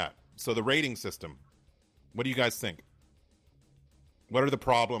get into that. So the rating system, what do you guys think? What are the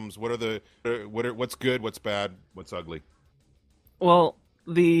problems? What's good? What's bad? What's ugly? Well,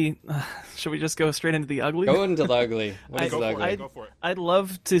 should we just go straight into the ugly? Go into the ugly. What is the ugly? Go for it. I'd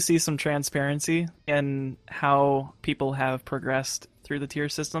love to see some transparency in how people have progressed through the tier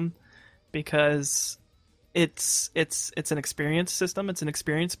system, because it's an experience system. It's an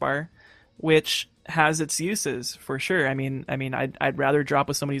experience bar, which has its uses for sure. I mean, I'd rather drop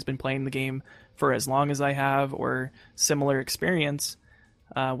with somebody who's been playing the game for as long as I have, or similar experience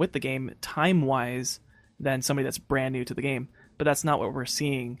with the game time wise, than somebody that's brand new to the game. But that's not what we're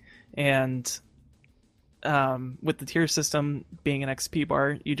seeing. And with the tier system being an XP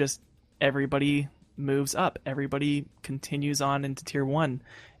bar, everybody moves up. Everybody continues on into tier 1.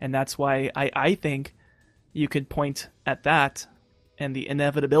 And that's why I think you could point at that and the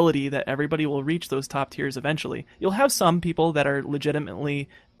inevitability that everybody will reach those top tiers eventually. You'll have some people that are legitimately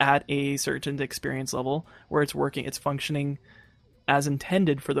at a certain experience level where it's working, it's functioning as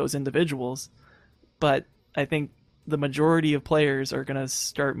intended for those individuals. But I think the majority of players are going to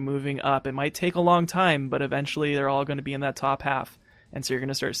start moving up. It might take a long time, but eventually they're all going to be in that top half. And so you're going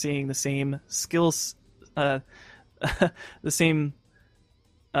to start seeing the same skills, the same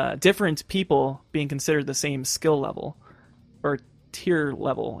different people being considered the same skill level or tier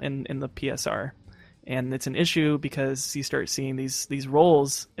level in the PSR. And it's an issue because you start seeing these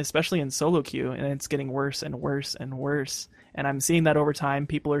roles, especially in solo queue, and it's getting worse and worse and worse. And I'm seeing that over time.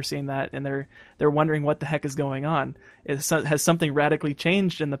 People are seeing that, and they're wondering what the heck is going on. Has something radically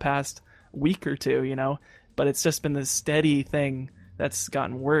changed in the past week or two, But it's just been this steady thing that's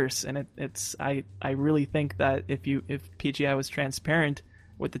gotten worse. And I really think that if PGI was transparent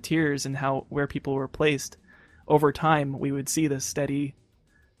with the tiers and where people were placed over time, we would see this steady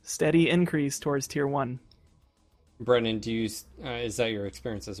increase towards tier 1. Brennan, is that your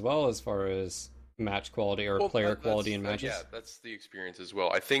experience as well, as far as match quality or player quality in matches? Yeah, that's the experience as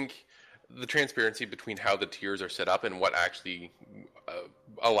well. I think the transparency between how the tiers are set up and what actually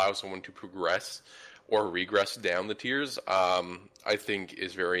allows someone to progress or regress down the tiers, I think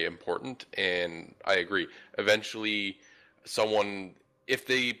is very important. And I agree. Eventually, someone, if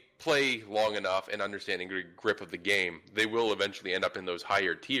they play long enough and understanding the grip of the game, they will eventually end up in those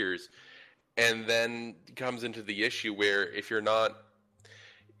higher tiers. And then comes into the issue where if you're not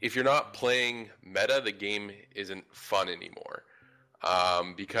playing meta, the game isn't fun anymore.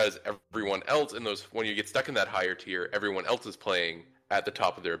 Because everyone else when you get stuck in that higher tier, everyone else is playing at the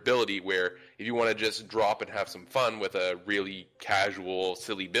top of their ability, where if you want to just drop and have some fun with a really casual,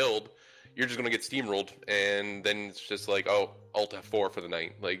 silly build, you're just going to get steamrolled, and then it's just like, oh, Alt F4 for the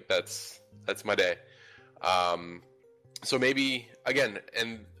night. Like, that's my day. So maybe, again,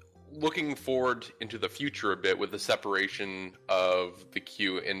 and looking forward into the future a bit with the separation of the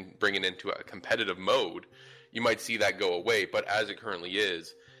queue and bringing it into a competitive mode, you might see that go away. But as it currently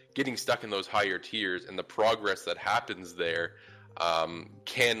is, getting stuck in those higher tiers and the progress that happens there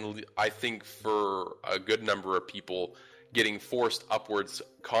can, I think, for a good number of people, getting forced upwards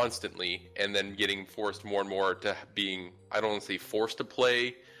constantly and then getting forced more and more to being, I don't want to say forced to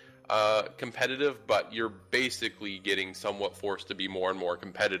play competitive, but you're basically getting somewhat forced to be more and more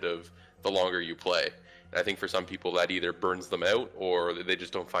competitive the longer you play. And I think for some people that either burns them out or they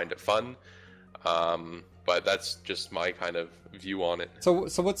just don't find it fun. But that's just my kind of view on it. So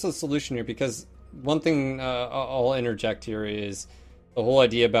what's the solution here? Because one thing I'll interject here is the whole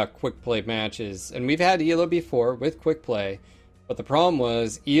idea about quick play matches. And we've had ELO before with quick play, but the problem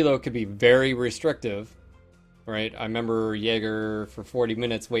was ELO could be very restrictive. Right, I remember Jaeger for 40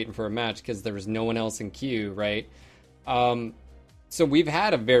 minutes waiting for a match because there was no one else in queue, right? So we've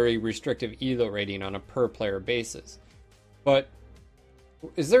had a very restrictive ELO rating on a per player basis. But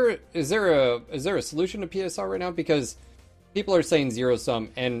is there a solution to PSR right now? Because people are saying zero sum,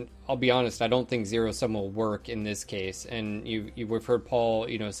 and I'll be honest, I don't think zero sum will work in this case. And we've heard Paul,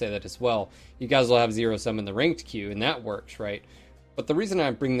 say that as well. You guys will have zero sum in the ranked queue, and that works, right? But the reason I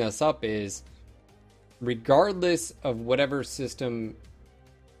bring this up is, regardless of whatever system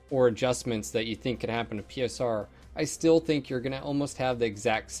or adjustments that you think could happen to PSR, I still think you're going to almost have the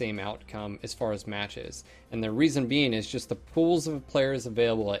exact same outcome as far as matches. And the reason being is just the pools of players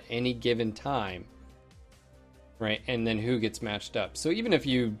available at any given time, right? And then who gets matched up. So even if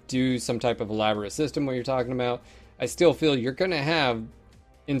you do some type of elaborate system, what you're talking about, I still feel you're going to have,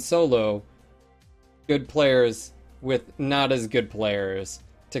 in solo, good players with not as good players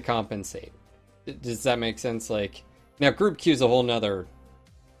to compensate. Does that make sense? Like, now group queue is a whole nother,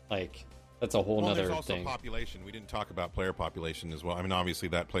 that's a whole Well, nother there's also thing. population. We didn't talk about player population as well. I mean, obviously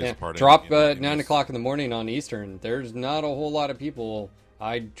that plays a part. Drop in 9 this. o'clock in the morning on Eastern. There's not a whole lot of people.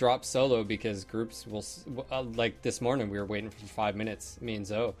 I drop solo because groups will like this morning we were waiting for 5 minutes. Me and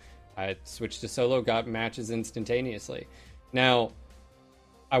Zoe. I switched to solo, got matches instantaneously. Now,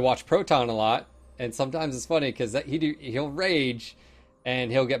 I watch Proton a lot, and sometimes it's funny because he'll rage,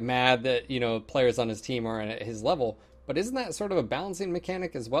 and he'll get mad that players on his team aren't at his level. But isn't that sort of a balancing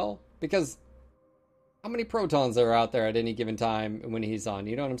mechanic as well? Because how many Protons are out there at any given time when he's on?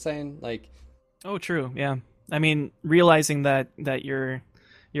 You know what I'm saying? Like, Oh, true. Yeah. I mean, realizing that you're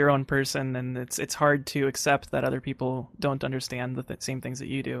your own person, and it's hard to accept that other people don't understand the same things that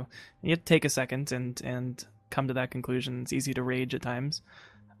you do. You have to take a second and come to that conclusion. It's easy to rage at times,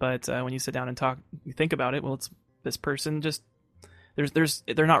 but when you sit down and you think about it. Well, it's this person just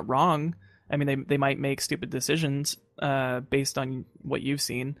they're not wrong. I mean, they might make stupid decisions based on what you've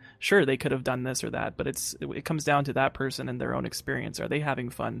seen. Sure, they could have done this or that, but it comes down to that person and their own experience. Are they having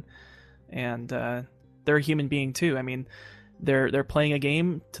fun? And they're a human being too. I mean, they're playing a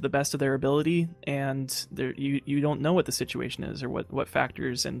game to the best of their ability, and you don't know what the situation is or what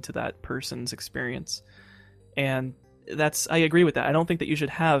factors into that person's experience. And I agree with that. I don't think that you should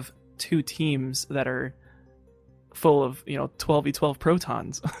have two teams that are full of 12v12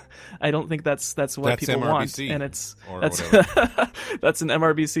 protons. I don't think that's what people MRBC, want, and that's whatever. that's an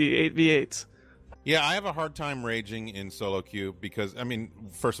MRBC 8v8. Yeah, I have a hard time raging in solo queue because, I mean,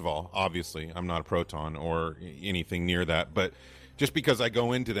 first of all, obviously, I'm not a Proton or anything near that, but just because I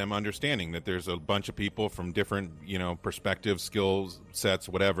go into them understanding that there's a bunch of people from different, perspectives, skills, sets,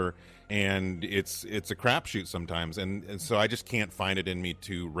 whatever, and it's a crapshoot sometimes, and so I just can't find it in me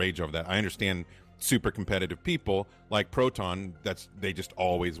to rage over that. I understand super competitive people like Proton, they just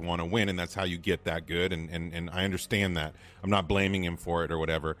always want to win, and that's how you get that good, and I understand that. I'm not blaming him for it or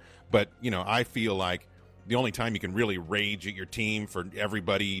whatever, but I feel like the only time you can really rage at your team for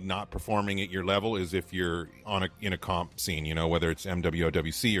everybody not performing at your level is if you're in a comp scene, whether it's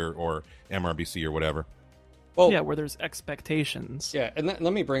MWOWC or MRBC or whatever. well, Yeah, where there's expectations. yeah. And let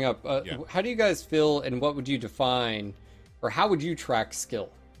me bring up, how do you guys feel, and what would you define, or how would you track skill?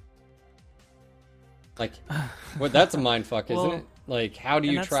 Like, that's a mindfuck, isn't Well, it? Like, how do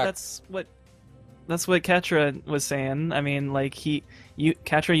you track? That's what Katra was saying. I mean, like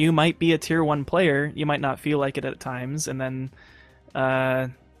Katra, you might be a tier 1 player. You might not feel like it at times, and then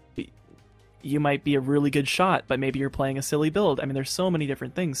you might be a really good shot, but maybe you're playing a silly build. I mean, there's so many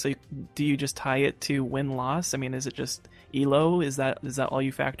different things. So do you just tie it to win-loss? I mean, is it just elo? Is that all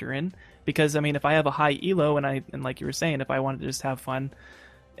you factor in? Because, I mean, if I have a high elo and like you were saying, if I wanted to just have fun,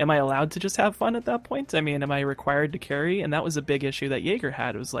 am I allowed to just have fun at that point? I mean, am I required to carry? And that was a big issue that Jaeger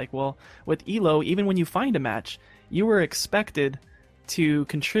had. It was like, well, with elo, even when you find a match, you were expected to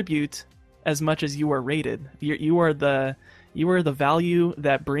contribute as much as you are rated. You are the value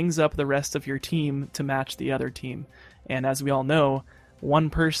that brings up the rest of your team to match the other team. And as we all know, one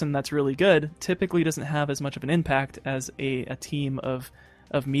person that's really good typically doesn't have as much of an impact as a team of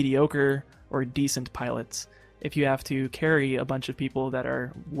mediocre or decent pilots, if you have to carry a bunch of people that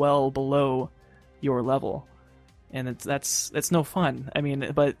are well below your level. And that's no fun. I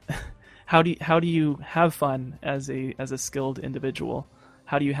mean, but how do you have fun as a skilled individual?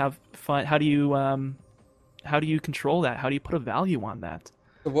 How do you have fun? How do you control that? How do you put a value on that?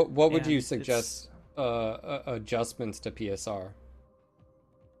 So what would And you suggest adjustments to PSR?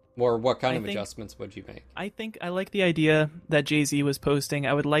 Or what kind of adjustments would you make? I think I like the idea that Jay-Z was posting.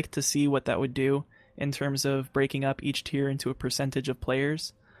 I would like to see what that would do in terms of breaking up each tier into a percentage of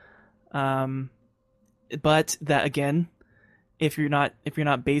players. But that, again, if you're not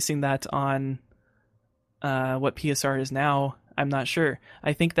basing that on what PSR is now, I'm not sure.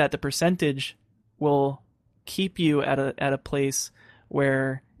 I think that the percentage will keep you at a place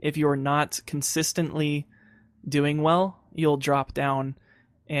where if you're not consistently doing well, you'll drop down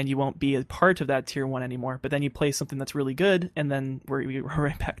and you won't be a part of that tier 1 anymore. But then you play something that's really good, and then we're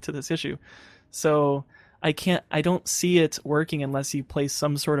right back to this issue. So I don't see it working unless you place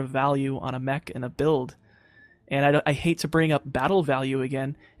some sort of value on a mech and a build. And I hate to bring up battle value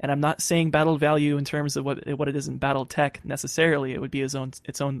again, and I'm not saying battle value in terms of what it is in battle tech necessarily. It would be its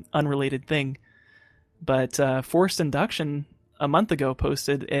own unrelated thing. But Forced Induction a month ago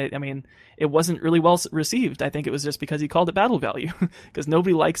posted it. I mean, it wasn't really well received. I think it was just because he called it battle value, because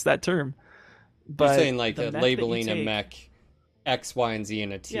nobody likes that term. But you're saying like the mech labeling that you a take, mech X, Y, and Z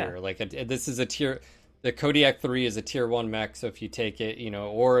in a tier. Yeah. Like this is a tier. The Kodiak 3 is a tier 1 mech. So if you take it,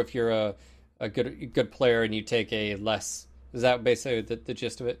 or if you're a good player and you take a less, is that basically the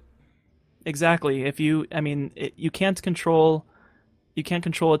gist of it? Exactly. You can't control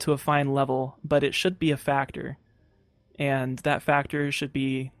control it to a fine level, but it should be a factor, and that factor should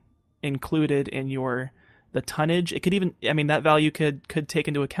be included in the tonnage. It could even, I mean, that value could take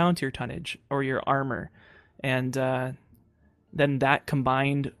into account your tonnage or your armor, and then that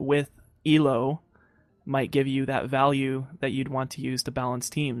combined with elo might give you that value that you'd want to use to balance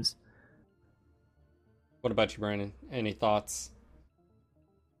teams. What about you, Brandon? Any thoughts?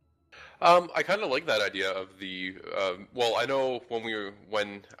 I kind of like that idea of the. Well, I know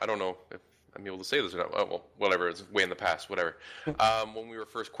when I don't know if I'm able to say this or not. Oh, well, whatever. It's way in the past. Whatever. When we were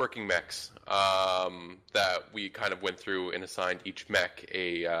first quirking mechs, that we kind of went through and assigned each mech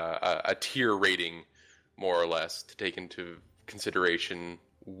a tier rating, more or less, to take into consideration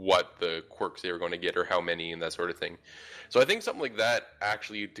what the quirks they were going to get or how many and that sort of thing. So I think something like that,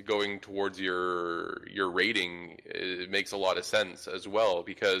 actually, to going towards your rating, it makes a lot of sense as well,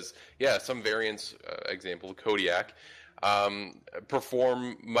 because some variants, example Kodiak,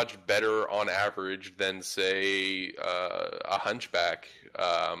 perform much better on average than, say, a Hunchback,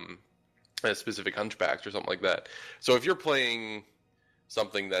 a specific Hunchbacks or something like that. So if you're playing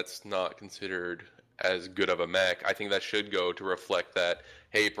something that's not considered as good of a mech, I think that should go to reflect that,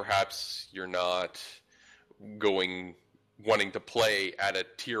 hey, perhaps you're not wanting to play at a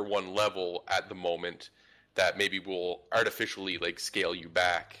tier 1 level at the moment, that maybe will artificially scale you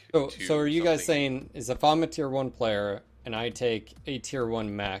back. So are you guys saying, is if I'm a tier 1 player and I take a tier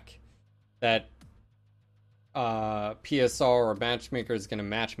 1 mech, that PSR or Matchmaker is going to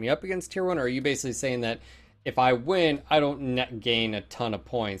match me up against tier 1? Or are you basically saying that if I win, I don't net gain a ton of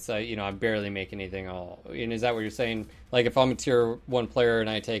points? I barely make anything at all. And is that what you're saying? Like, if I'm a tier 1 player and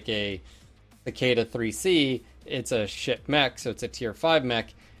I take a Cicada 3C, it's a shit mech, so it's a tier 5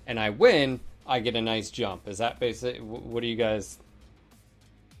 mech, and I win, I get a nice jump. Is that basically, what do you guys...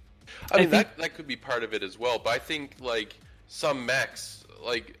 I mean, that could be part of it as well, but I think, some mechs,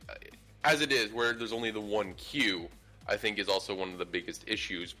 as it is, where there's only the one queue, I think is also one of the biggest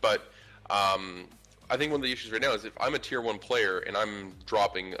issues. But I think one of the issues right now is if I'm a tier 1 player and I'm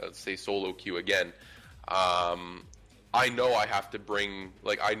dropping, say, solo queue again, I know I have to bring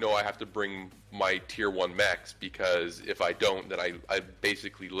my tier 1 mechs, because if I don't, then I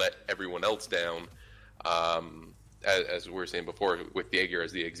basically let everyone else down, as we were saying before with Jaeger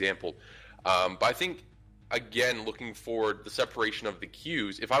as the example. But I think, again, looking forward, the separation of the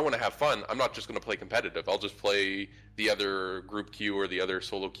queues, if I want to have fun, I'm not just going to play competitive. I'll just play the other group queue or the other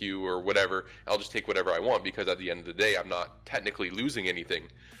solo queue or whatever. I'll just take whatever I want, because at the end of the day, I'm not technically losing anything.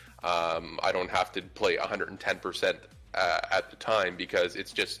 I don't have to play 110% at the time, because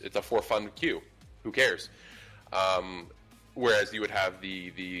it's a for fun queue. Who cares? Whereas you would have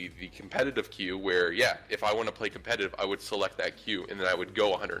the competitive queue where, if I want to play competitive, I would select that queue, and then I would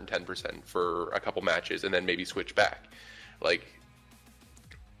go 110% for a couple matches, and then maybe switch back.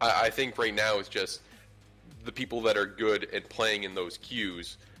 I think right now it's just the people that are good at playing in those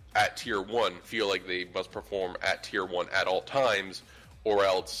queues at tier 1 feel like they must perform at tier 1 at all times, or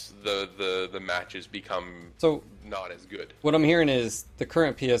else the matches become not as good. What I'm hearing is the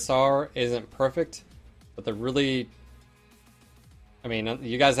current PSR isn't perfect, but they're really... I mean,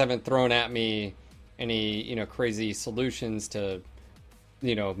 you guys haven't thrown at me any, crazy solutions to,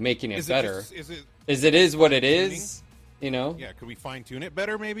 making it better. Is what it is, Yeah, could we fine tune it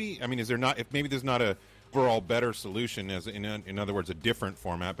better? Maybe. I mean, is there not? If maybe there's not a overall better solution, as in other words, a different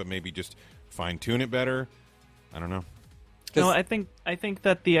format, but maybe just fine tune it better. I don't know. No, I think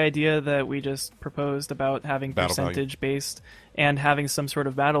that the idea that we just proposed about having percentage based and having some sort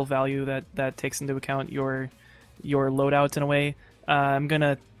of battle value that takes into account your loadout in a way. I'm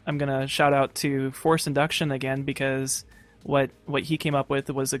gonna shout out to Force Induction again, because what he came up with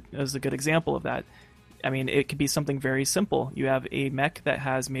was a good example of that. I mean, it could be something very simple. You have a mech that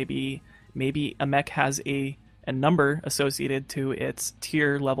has maybe a mech has a number associated to its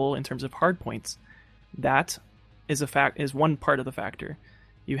tier level in terms of hard points. That is one part of the factor.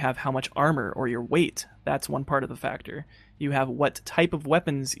 You have how much armor or your weight. That's one part of the factor. You have what type of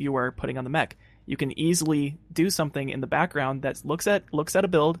weapons you are putting on the mech. You can easily do something in the background that looks at a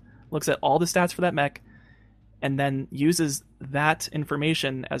build, looks at all the stats for that mech, and then uses that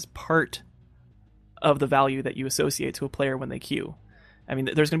information as part of the value that you associate to a player when they queue. I mean,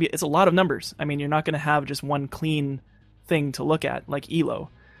 it's a lot of numbers. I mean, you're not going to have just one clean thing to look at like elo,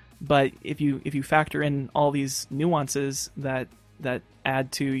 but if you factor in all these nuances that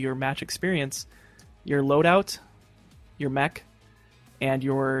add to your match experience, your loadout, your mech, and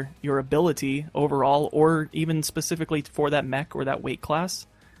your ability overall, or even specifically for that mech or that weight class.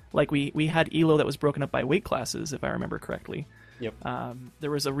 Like we had elo that was broken up by weight classes, if I remember correctly. Yep.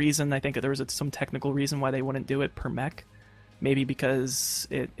 There was a reason, I think there was some technical reason why they wouldn't do it per mech. maybe because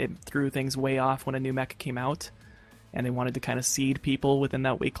it threw things way off when a new mech came out, and they wanted to kind of seed people within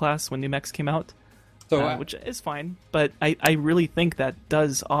that weight class when new mechs came out. So, Which is fine, but I really think that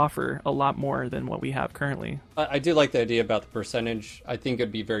does offer a lot more than what we have currently. I do like the idea about the percentage. I think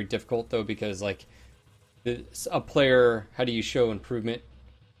it'd be very difficult though, because like a player, how do you show improvement?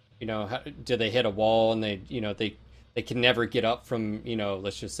 You know, do they hit a wall and they can never get up from,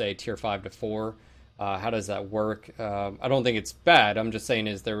 let's just say tier 5 to 4? How does that work? I don't think it's bad. I'm just saying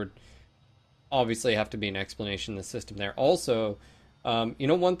is there would obviously have to be an explanation in the system there. Also,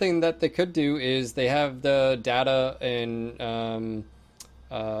 one thing that they could do is they have the data and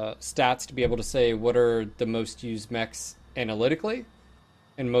stats to be able to say what are the most used mechs analytically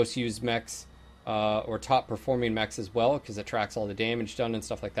and most used mechs or top performing mechs as well, because it tracks all the damage done and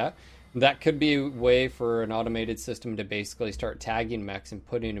stuff like that. That could be a way for an automated system to basically start tagging mechs and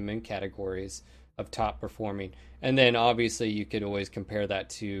putting them in categories of top performing. And then obviously you could always compare that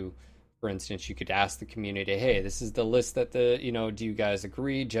to, for instance, you could ask the community, hey, this is the list that do you guys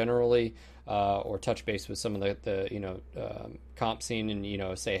agree generally? Or touch base with some of the comp scene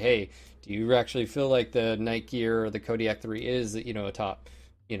and, say, hey, do you actually feel like the Night Gear or the Kodiak 3 is, a top,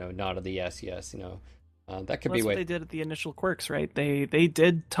 nod of the yes. That could be what way they did at the initial quirks, right? They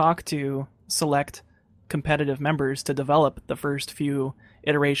did talk to select competitive members to develop the first few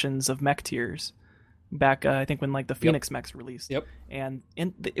iterations of mech tiers back, I think, when like the Phoenix mechs released. Yep. And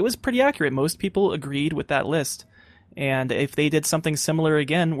it was pretty accurate. Most people agreed with that list. And if they did something similar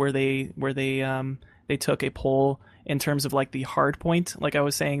again, where they took a poll in terms of like the hard point, like I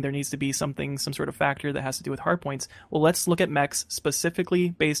was saying, there needs to be some sort of factor that has to do with hard points. Well, let's look at mechs specifically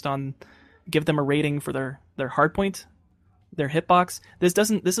based on, give them a rating for their hard point, their hitbox.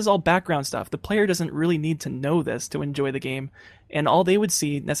 This is all background stuff. The player doesn't really need to know this to enjoy the game, and all they would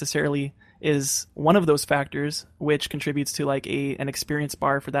see necessarily is one of those factors, which contributes to like an experience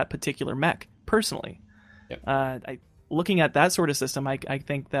bar for that particular mech. Personally, looking at that sort of system, I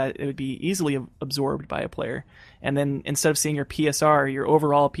think that it would be easily absorbed by a player. And then instead of seeing your PSR, your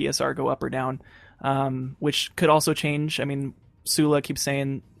overall PSR go up or down, which could also change. I mean, Sula keeps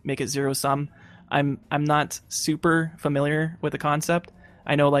saying make it zero sum. I'm not super familiar with the concept.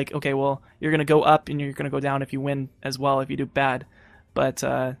 I know like, okay, well, you're gonna go up and you're gonna go down if you win as well if you do bad, but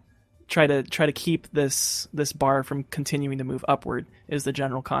try to keep this bar from continuing to move upward is the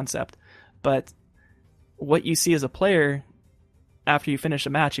general concept. But what you see as a player after you finish a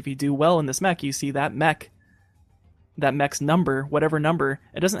match, if you do well in this mech, you see that mech's number, whatever number.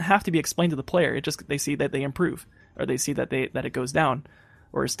 It doesn't have to be explained to the player. It just, they see that they improve, or they see that it goes down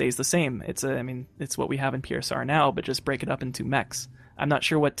or stays the same. It's what we have in PSR now, but just break it up into mechs. I'm not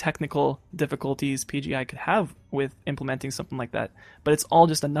sure what technical difficulties PGI could have with implementing something like that, but it's all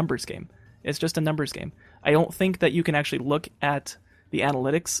just a numbers game. It's just a numbers game. I don't think that you can actually look at the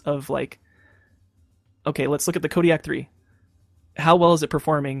analytics of like, okay, let's look at the Kodiak 3. How well is it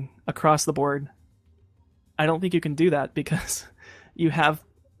performing across the board? I don't think you can do that because you have,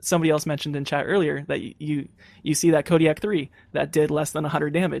 somebody else mentioned in chat earlier that you see that Kodiak 3 that did less than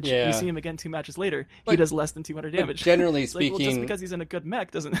 100 damage. Yeah. You see him again 2 matches later, he does less than 200 damage. Generally It's like, speaking, well, just because he's in a good mech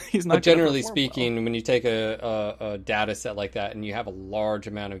doesn't he's not. but generally perform speaking, well. when you take a data set like that and you have a large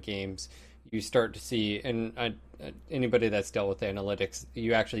amount of games, you start to see, and anybody that's dealt with analytics,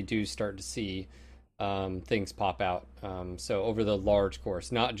 you actually do start to see things pop out. So over the large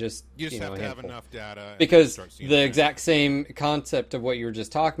course, not just You just have to have handful. enough data. and Because start seeing the that. exact same concept of what you were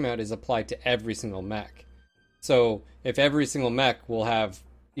just talking about is applied to every single mech. So if every single mech will have,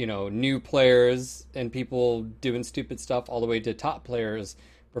 new players and people doing stupid stuff all the way to top players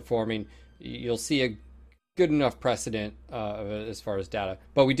performing, you'll see a good enough precedent as far as data.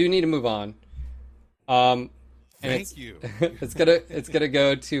 But we do need to move on. Thank you. It's gonna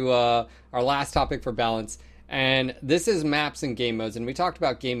go to our last topic for balance, and this is maps and game modes. And we talked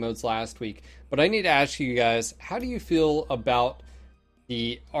about game modes last week, but I need to ask you guys, how do you feel about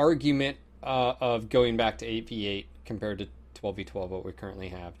the argument of going back to 8v8 compared to 12v12, what we currently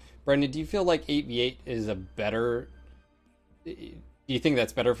have? Brendan, do you feel like 8v8 is a better? Do you think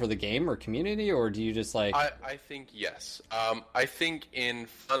that's better for the game or community, or do you just like? I think yes. I think in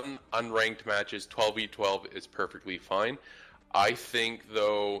fun unranked matches, 12v12 is perfectly fine. I think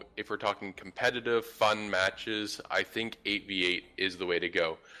though, if we're talking competitive fun matches, I think 8v8 is the way to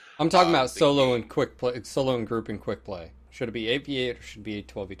go. I'm talking about solo and quick play, solo and group and quick play. Should it be 8v8 or should it be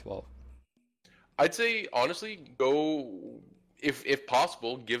 12v12? I'd say honestly, go if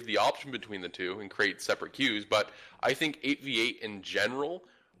possible, give the option between the two and create separate queues. But I think 8v8 in general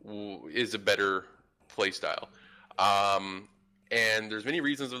is a better play style. And there's many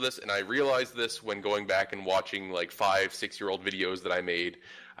reasons of this, and I realized this when going back and watching like 5-6-year-old videos that I made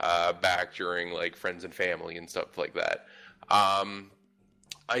back during like friends and family and stuff like that.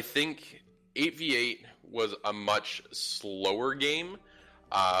 I think 8v8 was a much slower game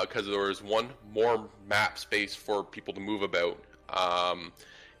because there was one, more map space for people to move about,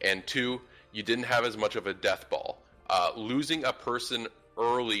 and two, you didn't have as much of a death ball. Losing a person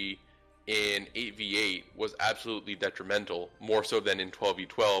early in 8v8 was absolutely detrimental, more so than in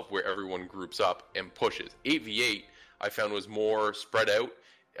 12v12 where everyone groups up and pushes. 8v8 I found was more spread out.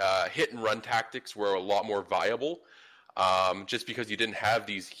 Hit and run tactics were a lot more viable, just because you didn't have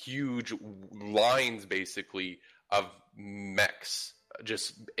these huge lines basically of mechs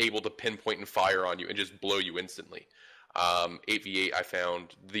just able to pinpoint and fire on you and just blow you instantly. 8v8 I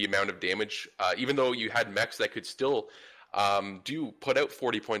found the amount of damage, even though you had mechs that could still do put out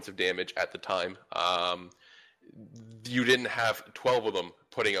 40 points of damage at the time, you didn't have 12 of them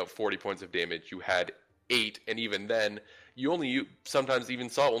putting out 40 points of damage. You had 8, and even then you sometimes even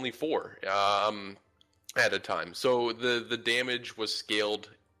saw only 4 at a time. So the damage was scaled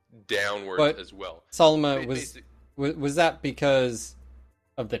downwards as well. Salma, was that because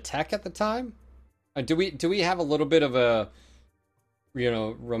of the tech at the time? Do we have a little bit of a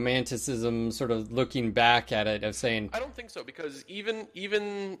romanticism sort of looking back at it of saying, I don't think so, because even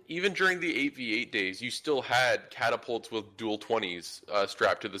during the 8v8 days, you still had catapults with dual 20s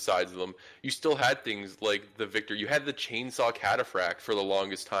strapped to the sides of them. You still had things like the Victor. You had the chainsaw cataphract for the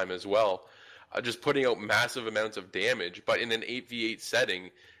longest time as well, just putting out massive amounts of damage. But in an 8v8 setting,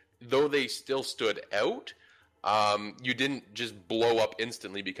 though they still stood out, you didn't just blow up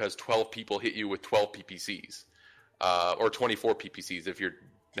instantly because 12 people hit you with 12 PPCs. Or 24 PPCs if you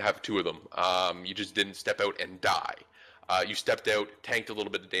have 2 of them. You just didn't step out and die. You stepped out, tanked a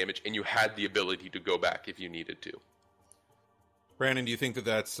little bit of damage, and you had the ability to go back if you needed to. Brandon, do you think that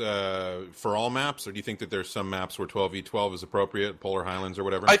that's for all maps, or do you think that there's some maps where 12v12 is appropriate, Polar Highlands or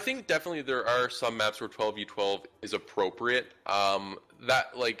whatever? I think definitely there are some maps where 12v12 is appropriate.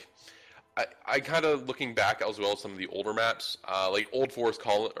 I kind of looking back as well as some of the older maps, like Old Forest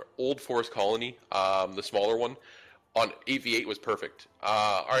Colony, the smaller one, on 8v8 was perfect. Or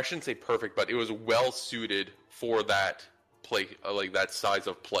I shouldn't say perfect, but it was well suited for that play, like that size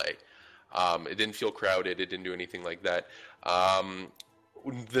of play. It didn't feel crowded. It didn't do anything like that.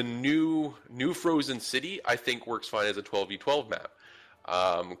 The new Frozen City, I think, works fine as a 12v12 map.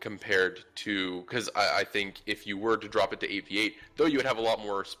 Compared to, because I think if you were to drop it to 8v8, though you would have a lot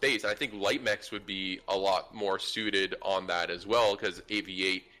more space, I think light mechs would be a lot more suited on that as well, because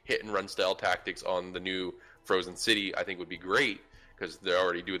 8v8 hit and run style tactics on the new Frozen City I think would be great, because they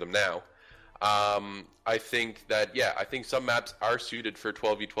already do them now. I think that, I think some maps are suited for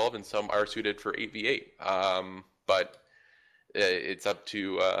 12v12 and some are suited for 8v8, but it's up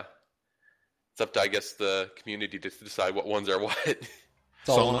to I guess the community to decide what ones are what.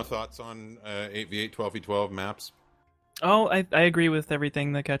 Solomon, thoughts on 8v8, 12v12 maps? Oh, I agree with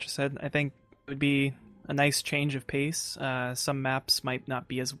everything that Ketcha said. I think it would be a nice change of pace. Some maps might not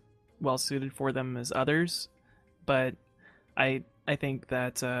be as well suited for them as others, but I think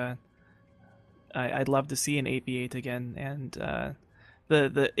that I'd love to see an 8v8 again. And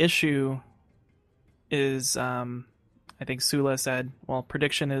the issue is, I think Sula said, well,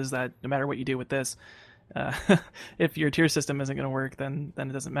 prediction is that no matter what you do with this, if your tier system isn't going to work, then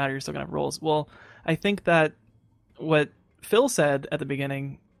it doesn't matter. You're still going to have rolls. Well, I think that what Phil said at the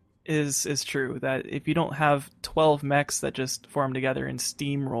beginning is true, that if you don't have 12 mechs that just form together and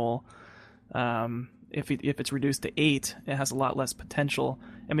steamroll, if it's reduced to 8, it has a lot less potential.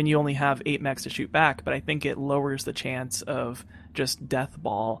 I mean, you only have 8 mechs to shoot back, but I think it lowers the chance of just death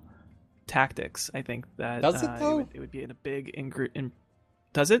ball tactics. I think that does it though? It would be in a big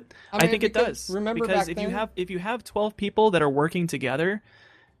does it? I think it does. Remember, because if you have 12 people that are working together,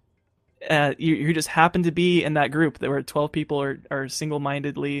 you just happen to be in that group where 12 people are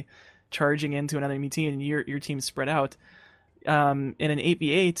single-mindedly charging into another enemy team, and your team's spread out. In an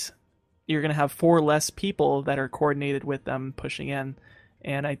 8v8, you're going to have 4 less people that are coordinated with them pushing in,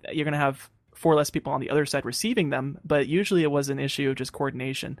 and you're going to have 4 less people on the other side receiving them. But usually it was an issue of just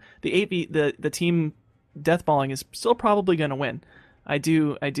coordination. The team deathballing is still probably going to win. I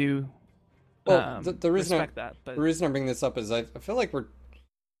do. Well, the reason respect that. But the reason I bring this up is I feel like we're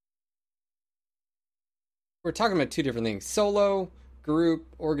talking about 2 different things: solo, group,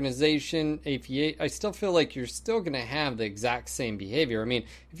 organization, 8v8. I still feel like you're still going to have the exact same behavior. I mean,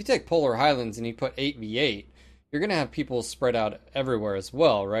 if you take Polar Highlands and you put 8v8, you're going to have people spread out everywhere as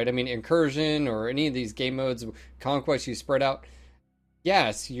well, right? I mean, Incursion or any of these game modes, Conquest, you spread out.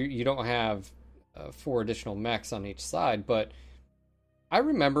 Yes, you don't have 4 additional mechs on each side, but I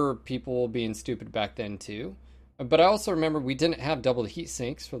remember people being stupid back then too, but I also remember we didn't have double heat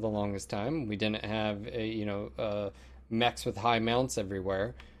sinks for the longest time. We didn't have mechs with high mounts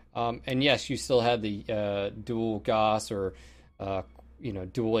everywhere. And yes, you still had the dual GOS or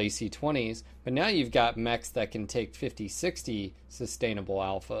dual AC-20s, but now you've got mechs that can take 50, 60 sustainable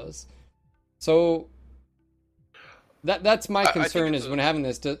alphas. So that's my concern is when having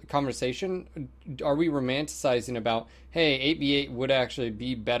this conversation, are we romanticizing about, hey, 8v8 would actually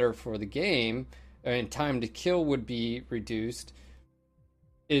be better for the game and time to kill would be reduced?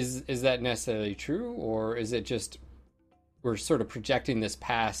 Is that necessarily true, or is it just we're sort of projecting this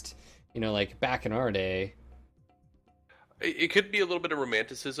past, like back in our day? It could be a little bit of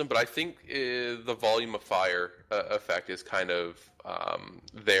romanticism, but I think the volume of fire effect is kind of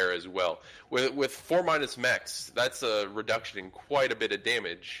there as well. With 4- mechs, that's a reduction in quite a bit of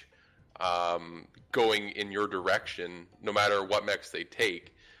damage going in your direction, no matter what mechs they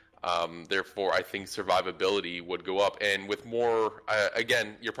take. Therefore, I think survivability would go up. And with more,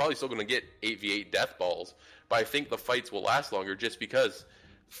 again, you're probably still going to get 8v8 death balls, but I think the fights will last longer just because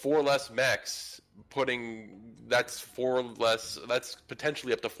 4 less mechs that's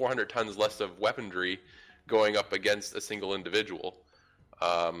potentially up to 400 tons less of weaponry going up against a single individual.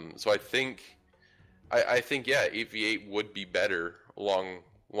 So I think 8v8 would be better long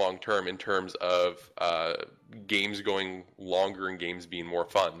term in terms of games going longer and games being more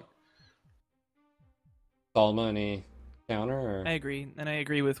fun. Salma, any counter? Or? I agree, and I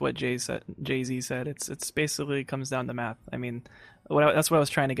agree with what Jay-Z said. It's basically comes down to math. I mean, that's what I was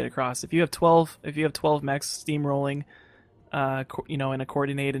trying to get across. If you have 12 mechs steamrolling, in a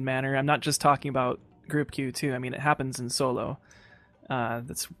coordinated manner. I'm not just talking about Group Q too. I mean, it happens in solo.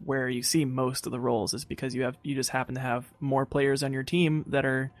 That's where you see most of the roles, is because you just happen to have more players on your team that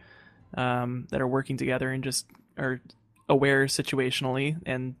are working together and just are aware situationally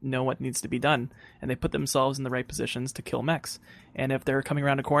and know what needs to be done, and they put themselves in the right positions to kill mechs. And if they're coming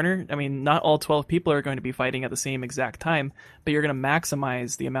around a corner, I mean, not all 12 people are going to be fighting at the same exact time, but you're going to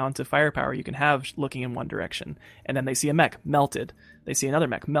maximize the amount of firepower you can have looking in one direction. And then they see a mech melted, they see another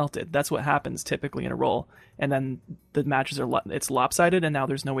mech melted. That's what happens typically in a roll. And then the matches it's lopsided, and now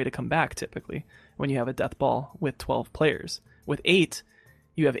there's no way to come back typically when you have a death ball with 12 players. With 8,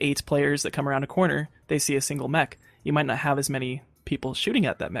 you have 8 players that come around a corner, they see a single mech. You might not have as many people shooting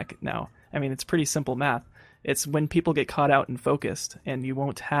at that mech now. I mean, it's pretty simple math. It's when people get caught out and focused, and you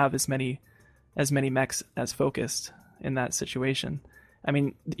won't have as many mechs as focused in that situation. I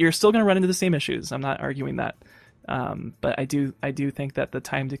mean, you're still going to run into the same issues. I'm not arguing that. But I do think that the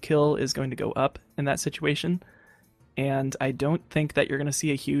time to kill is going to go up in that situation. And I don't think that you're going to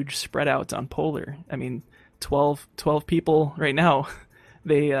see a huge spread out on Polar. I mean, 12 people right now,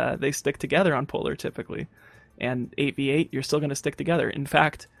 they stick together on Polar typically. And 8v8, you're still going to stick together. In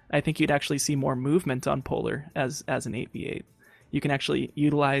fact, I think you'd actually see more movement on Polar as an 8v8. You can actually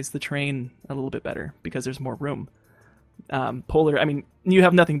utilize the terrain a little bit better because there's more room. Polar, I mean, you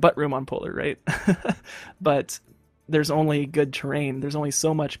have nothing but room on Polar, right? But there's only good terrain. There's only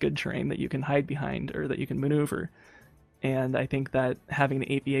so much good terrain that you can hide behind or that you can maneuver. And I think that having the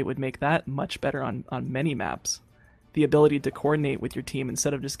 8v8 would make that much better on many maps. The ability to coordinate with your team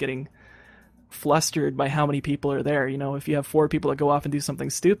instead of just getting flustered by how many people are there. If you have 4 people that go off and do something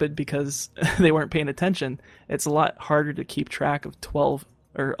stupid because they weren't paying attention, it's a lot harder to keep track of 12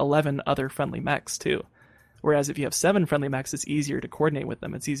 or 11 other friendly mechs too. Whereas if you have 7 friendly mechs, it's easier to coordinate with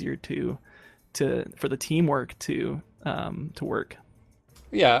them. It's easier for the teamwork to work.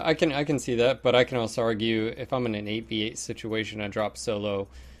 Yeah, I can see that, but I can also argue if I'm in an 8v8 situation, I drop solo,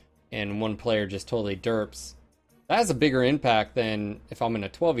 and one player just totally derps. That has a bigger impact than if I'm in a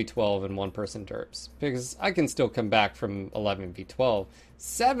 12v12 and one person derps, because I can still come back from 11v12.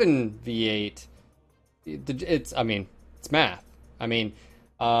 7v8, it's math.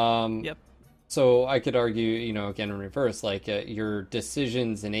 Yep. So I could argue, again in reverse, like your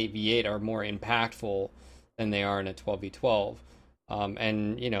decisions in 8v8 are more impactful than they are in a 12v12.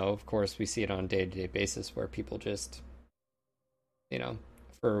 And of course, we see it on a day-to-day basis where people just,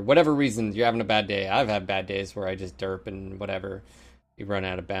 for whatever reason, you're having a bad day. I've had bad days where I just derp and whatever, you run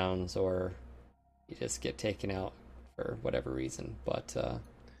out of bounds or you just get taken out for whatever reason. But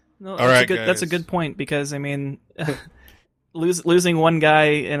no, that's a good point, because I mean, losing one guy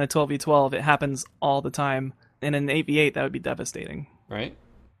in a 12v12, it happens all the time. In an 8v8, that would be devastating. Right.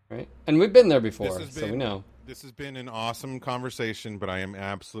 And we've been there before, so we know. This has been an awesome conversation, but I am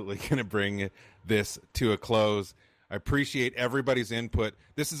absolutely going to bring this to a close. I appreciate everybody's input.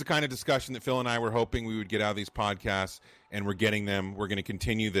 This is the kind of discussion that Phil and I were hoping we would get out of these podcasts, and we're getting them. We're going to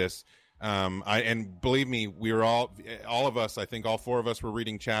continue this. And believe me, we were all of us, I think all four of us were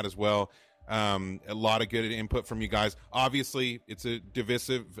reading chat as well. A lot of good input from you guys. Obviously, it's a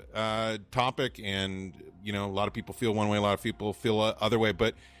divisive topic, and a lot of people feel one way, a lot of people feel other way.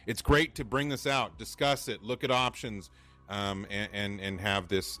 But it's great to bring this out, discuss it, look at options, and have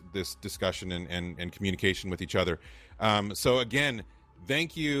this discussion and communication with each other. So again,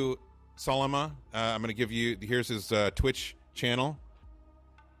 thank you, Salama. I'm going to give you, here's his Twitch channel.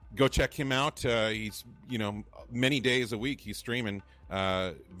 Go check him out. He's many days a week he's streaming.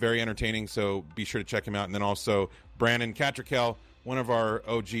 Very entertaining, so be sure to check him out. And then also Brandon Catrikel, one of our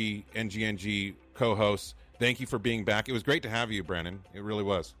OG NGNG co-hosts. Thank you for being back. It was great to have you, Brandon. It really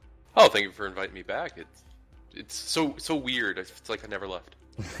was. Oh, thank you for inviting me back. It's so weird. It's like I never left.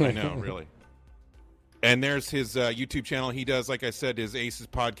 I know, really. And there's his YouTube channel. He does, like I said, his Aces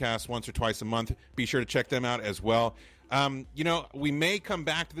podcast once or twice a month. Be sure to check them out as well. We may come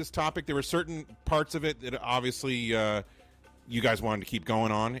back to this topic. There were certain parts of it that obviously you guys wanted to keep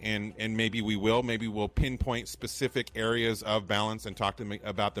going on, and maybe we will. Maybe we'll pinpoint specific areas of balance and talk to them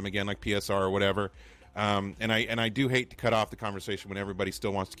about them again, like PSR or whatever. And I do hate to cut off the conversation when everybody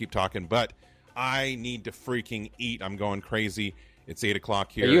still wants to keep talking, but I need to freaking eat. I'm going crazy. It's 8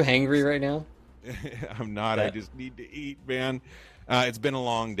 o'clock here. Are you hangry right now? I'm not. I just need to eat, man. It's been a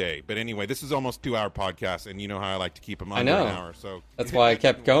long day, but anyway, this is almost 2-hour podcast, and you know how I like to keep them under an hour. So that's why I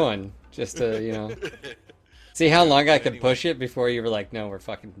kept going, just to see how long I could push it before you were like, "No, we're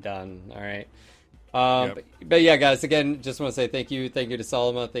fucking done." All right. But yeah, guys, again, just want to say thank you to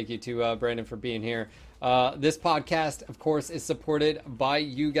Salama, thank you to Brandon for being here. This podcast, of course, is supported by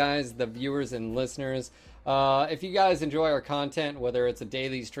you guys, the viewers and listeners. If you guys enjoy our content, whether it's a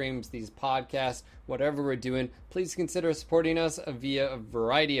daily streams, these podcasts, whatever we're doing, please consider supporting us via a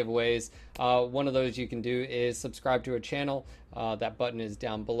variety of ways. One of those you can do is subscribe to our channel. That button is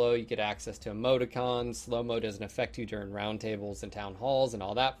down below. You get access to emoticons. Slow-mo doesn't affect you during roundtables and town halls and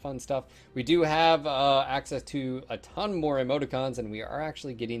all that fun stuff. We do have access to a ton more emoticons, and we are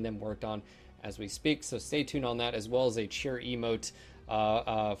actually getting them worked on as we speak. So stay tuned on that, as well as a cheer emote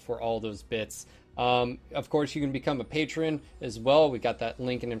for all those bits. Of course, you can become a patron as well. We got that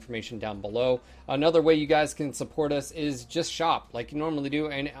link and information down below. Another way you guys can support us is just shop like you normally do.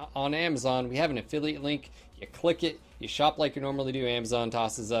 And on Amazon, we have an affiliate link. You click it, you shop like you normally do. Amazon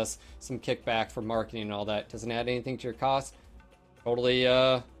tosses us some kickback for marketing and all that. Doesn't add anything to your cost. Totally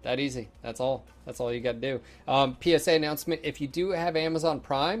that easy. That's all you got to do. PSA announcement: if you do have Amazon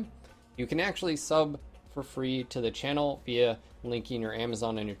Prime, you can actually sub for free to the channel via linking your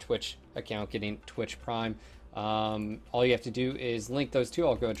Amazon and your Twitch account, getting Twitch Prime. All you have to do is link those two.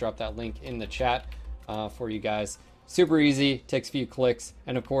 I'll go and drop that link in the chat for you guys. Super easy, takes a few clicks,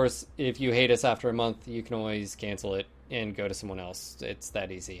 and of course, if you hate us after a month, you can always cancel it and go to someone else. It's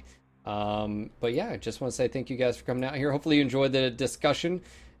that easy. But yeah, I just want to say thank you guys for coming out here. Hopefully you enjoyed the discussion,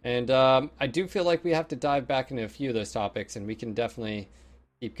 and I do feel like we have to dive back into a few of those topics, and we can definitely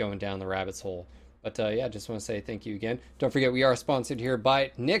keep going down the rabbit's hole. But yeah, just want to say thank you again. Don't forget, we are sponsored here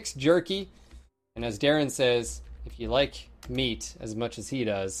by Nick's Jerky. And as Darren says, if you like meat as much as he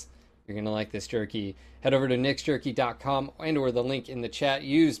does, you're going to like this jerky. Head over to nicksjerky.com and or the link in the chat.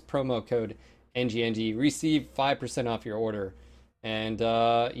 Use promo code NGNG. Receive 5% off your order. And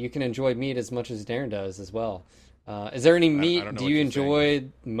you can enjoy meat as much as Darren does as well. Is there any meat do you enjoy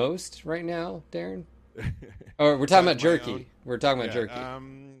most right now, Darren? Or we're talking about jerky. We're talking about jerky.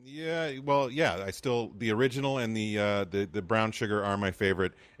 I still, the original and the brown sugar are my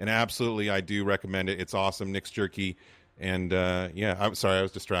favorite, and absolutely I do recommend it. It's awesome. Nick's Jerky. And I'm sorry, I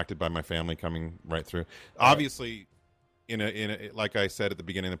was distracted by my family coming right through. Obviously, in a like I said at the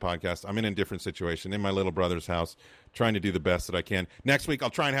beginning of the podcast, I'm in a different situation in my little brother's house, trying to do the best that I can. Next week I'll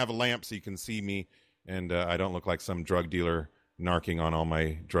try and have a lamp so you can see me, and I don't look like some drug dealer narking on all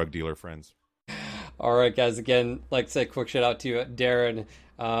my drug dealer friends. All right, guys. Again, like to say a quick shout out to Darren,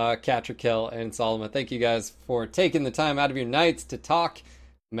 Catrikel, and Solomon. Thank you guys for taking the time out of your nights to talk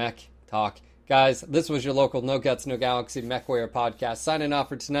mech talk. Guys, this was your local No Guts, No Galaxy MechWarrior podcast. Signing off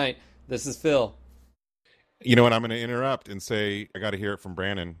for tonight. This is Phil. You know what? I'm going to interrupt and say I got to hear it from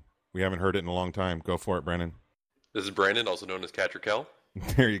Brandon. We haven't heard it in a long time. Go for it, Brandon. This is Brandon, also known as Catrikel.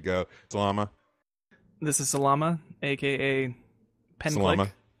 There you go. Salama. This is Salama, a.k.a. Salama.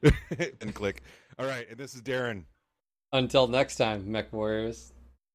 Penclick. And click. All right, and this is Darren. Until next time, Mech Warriors.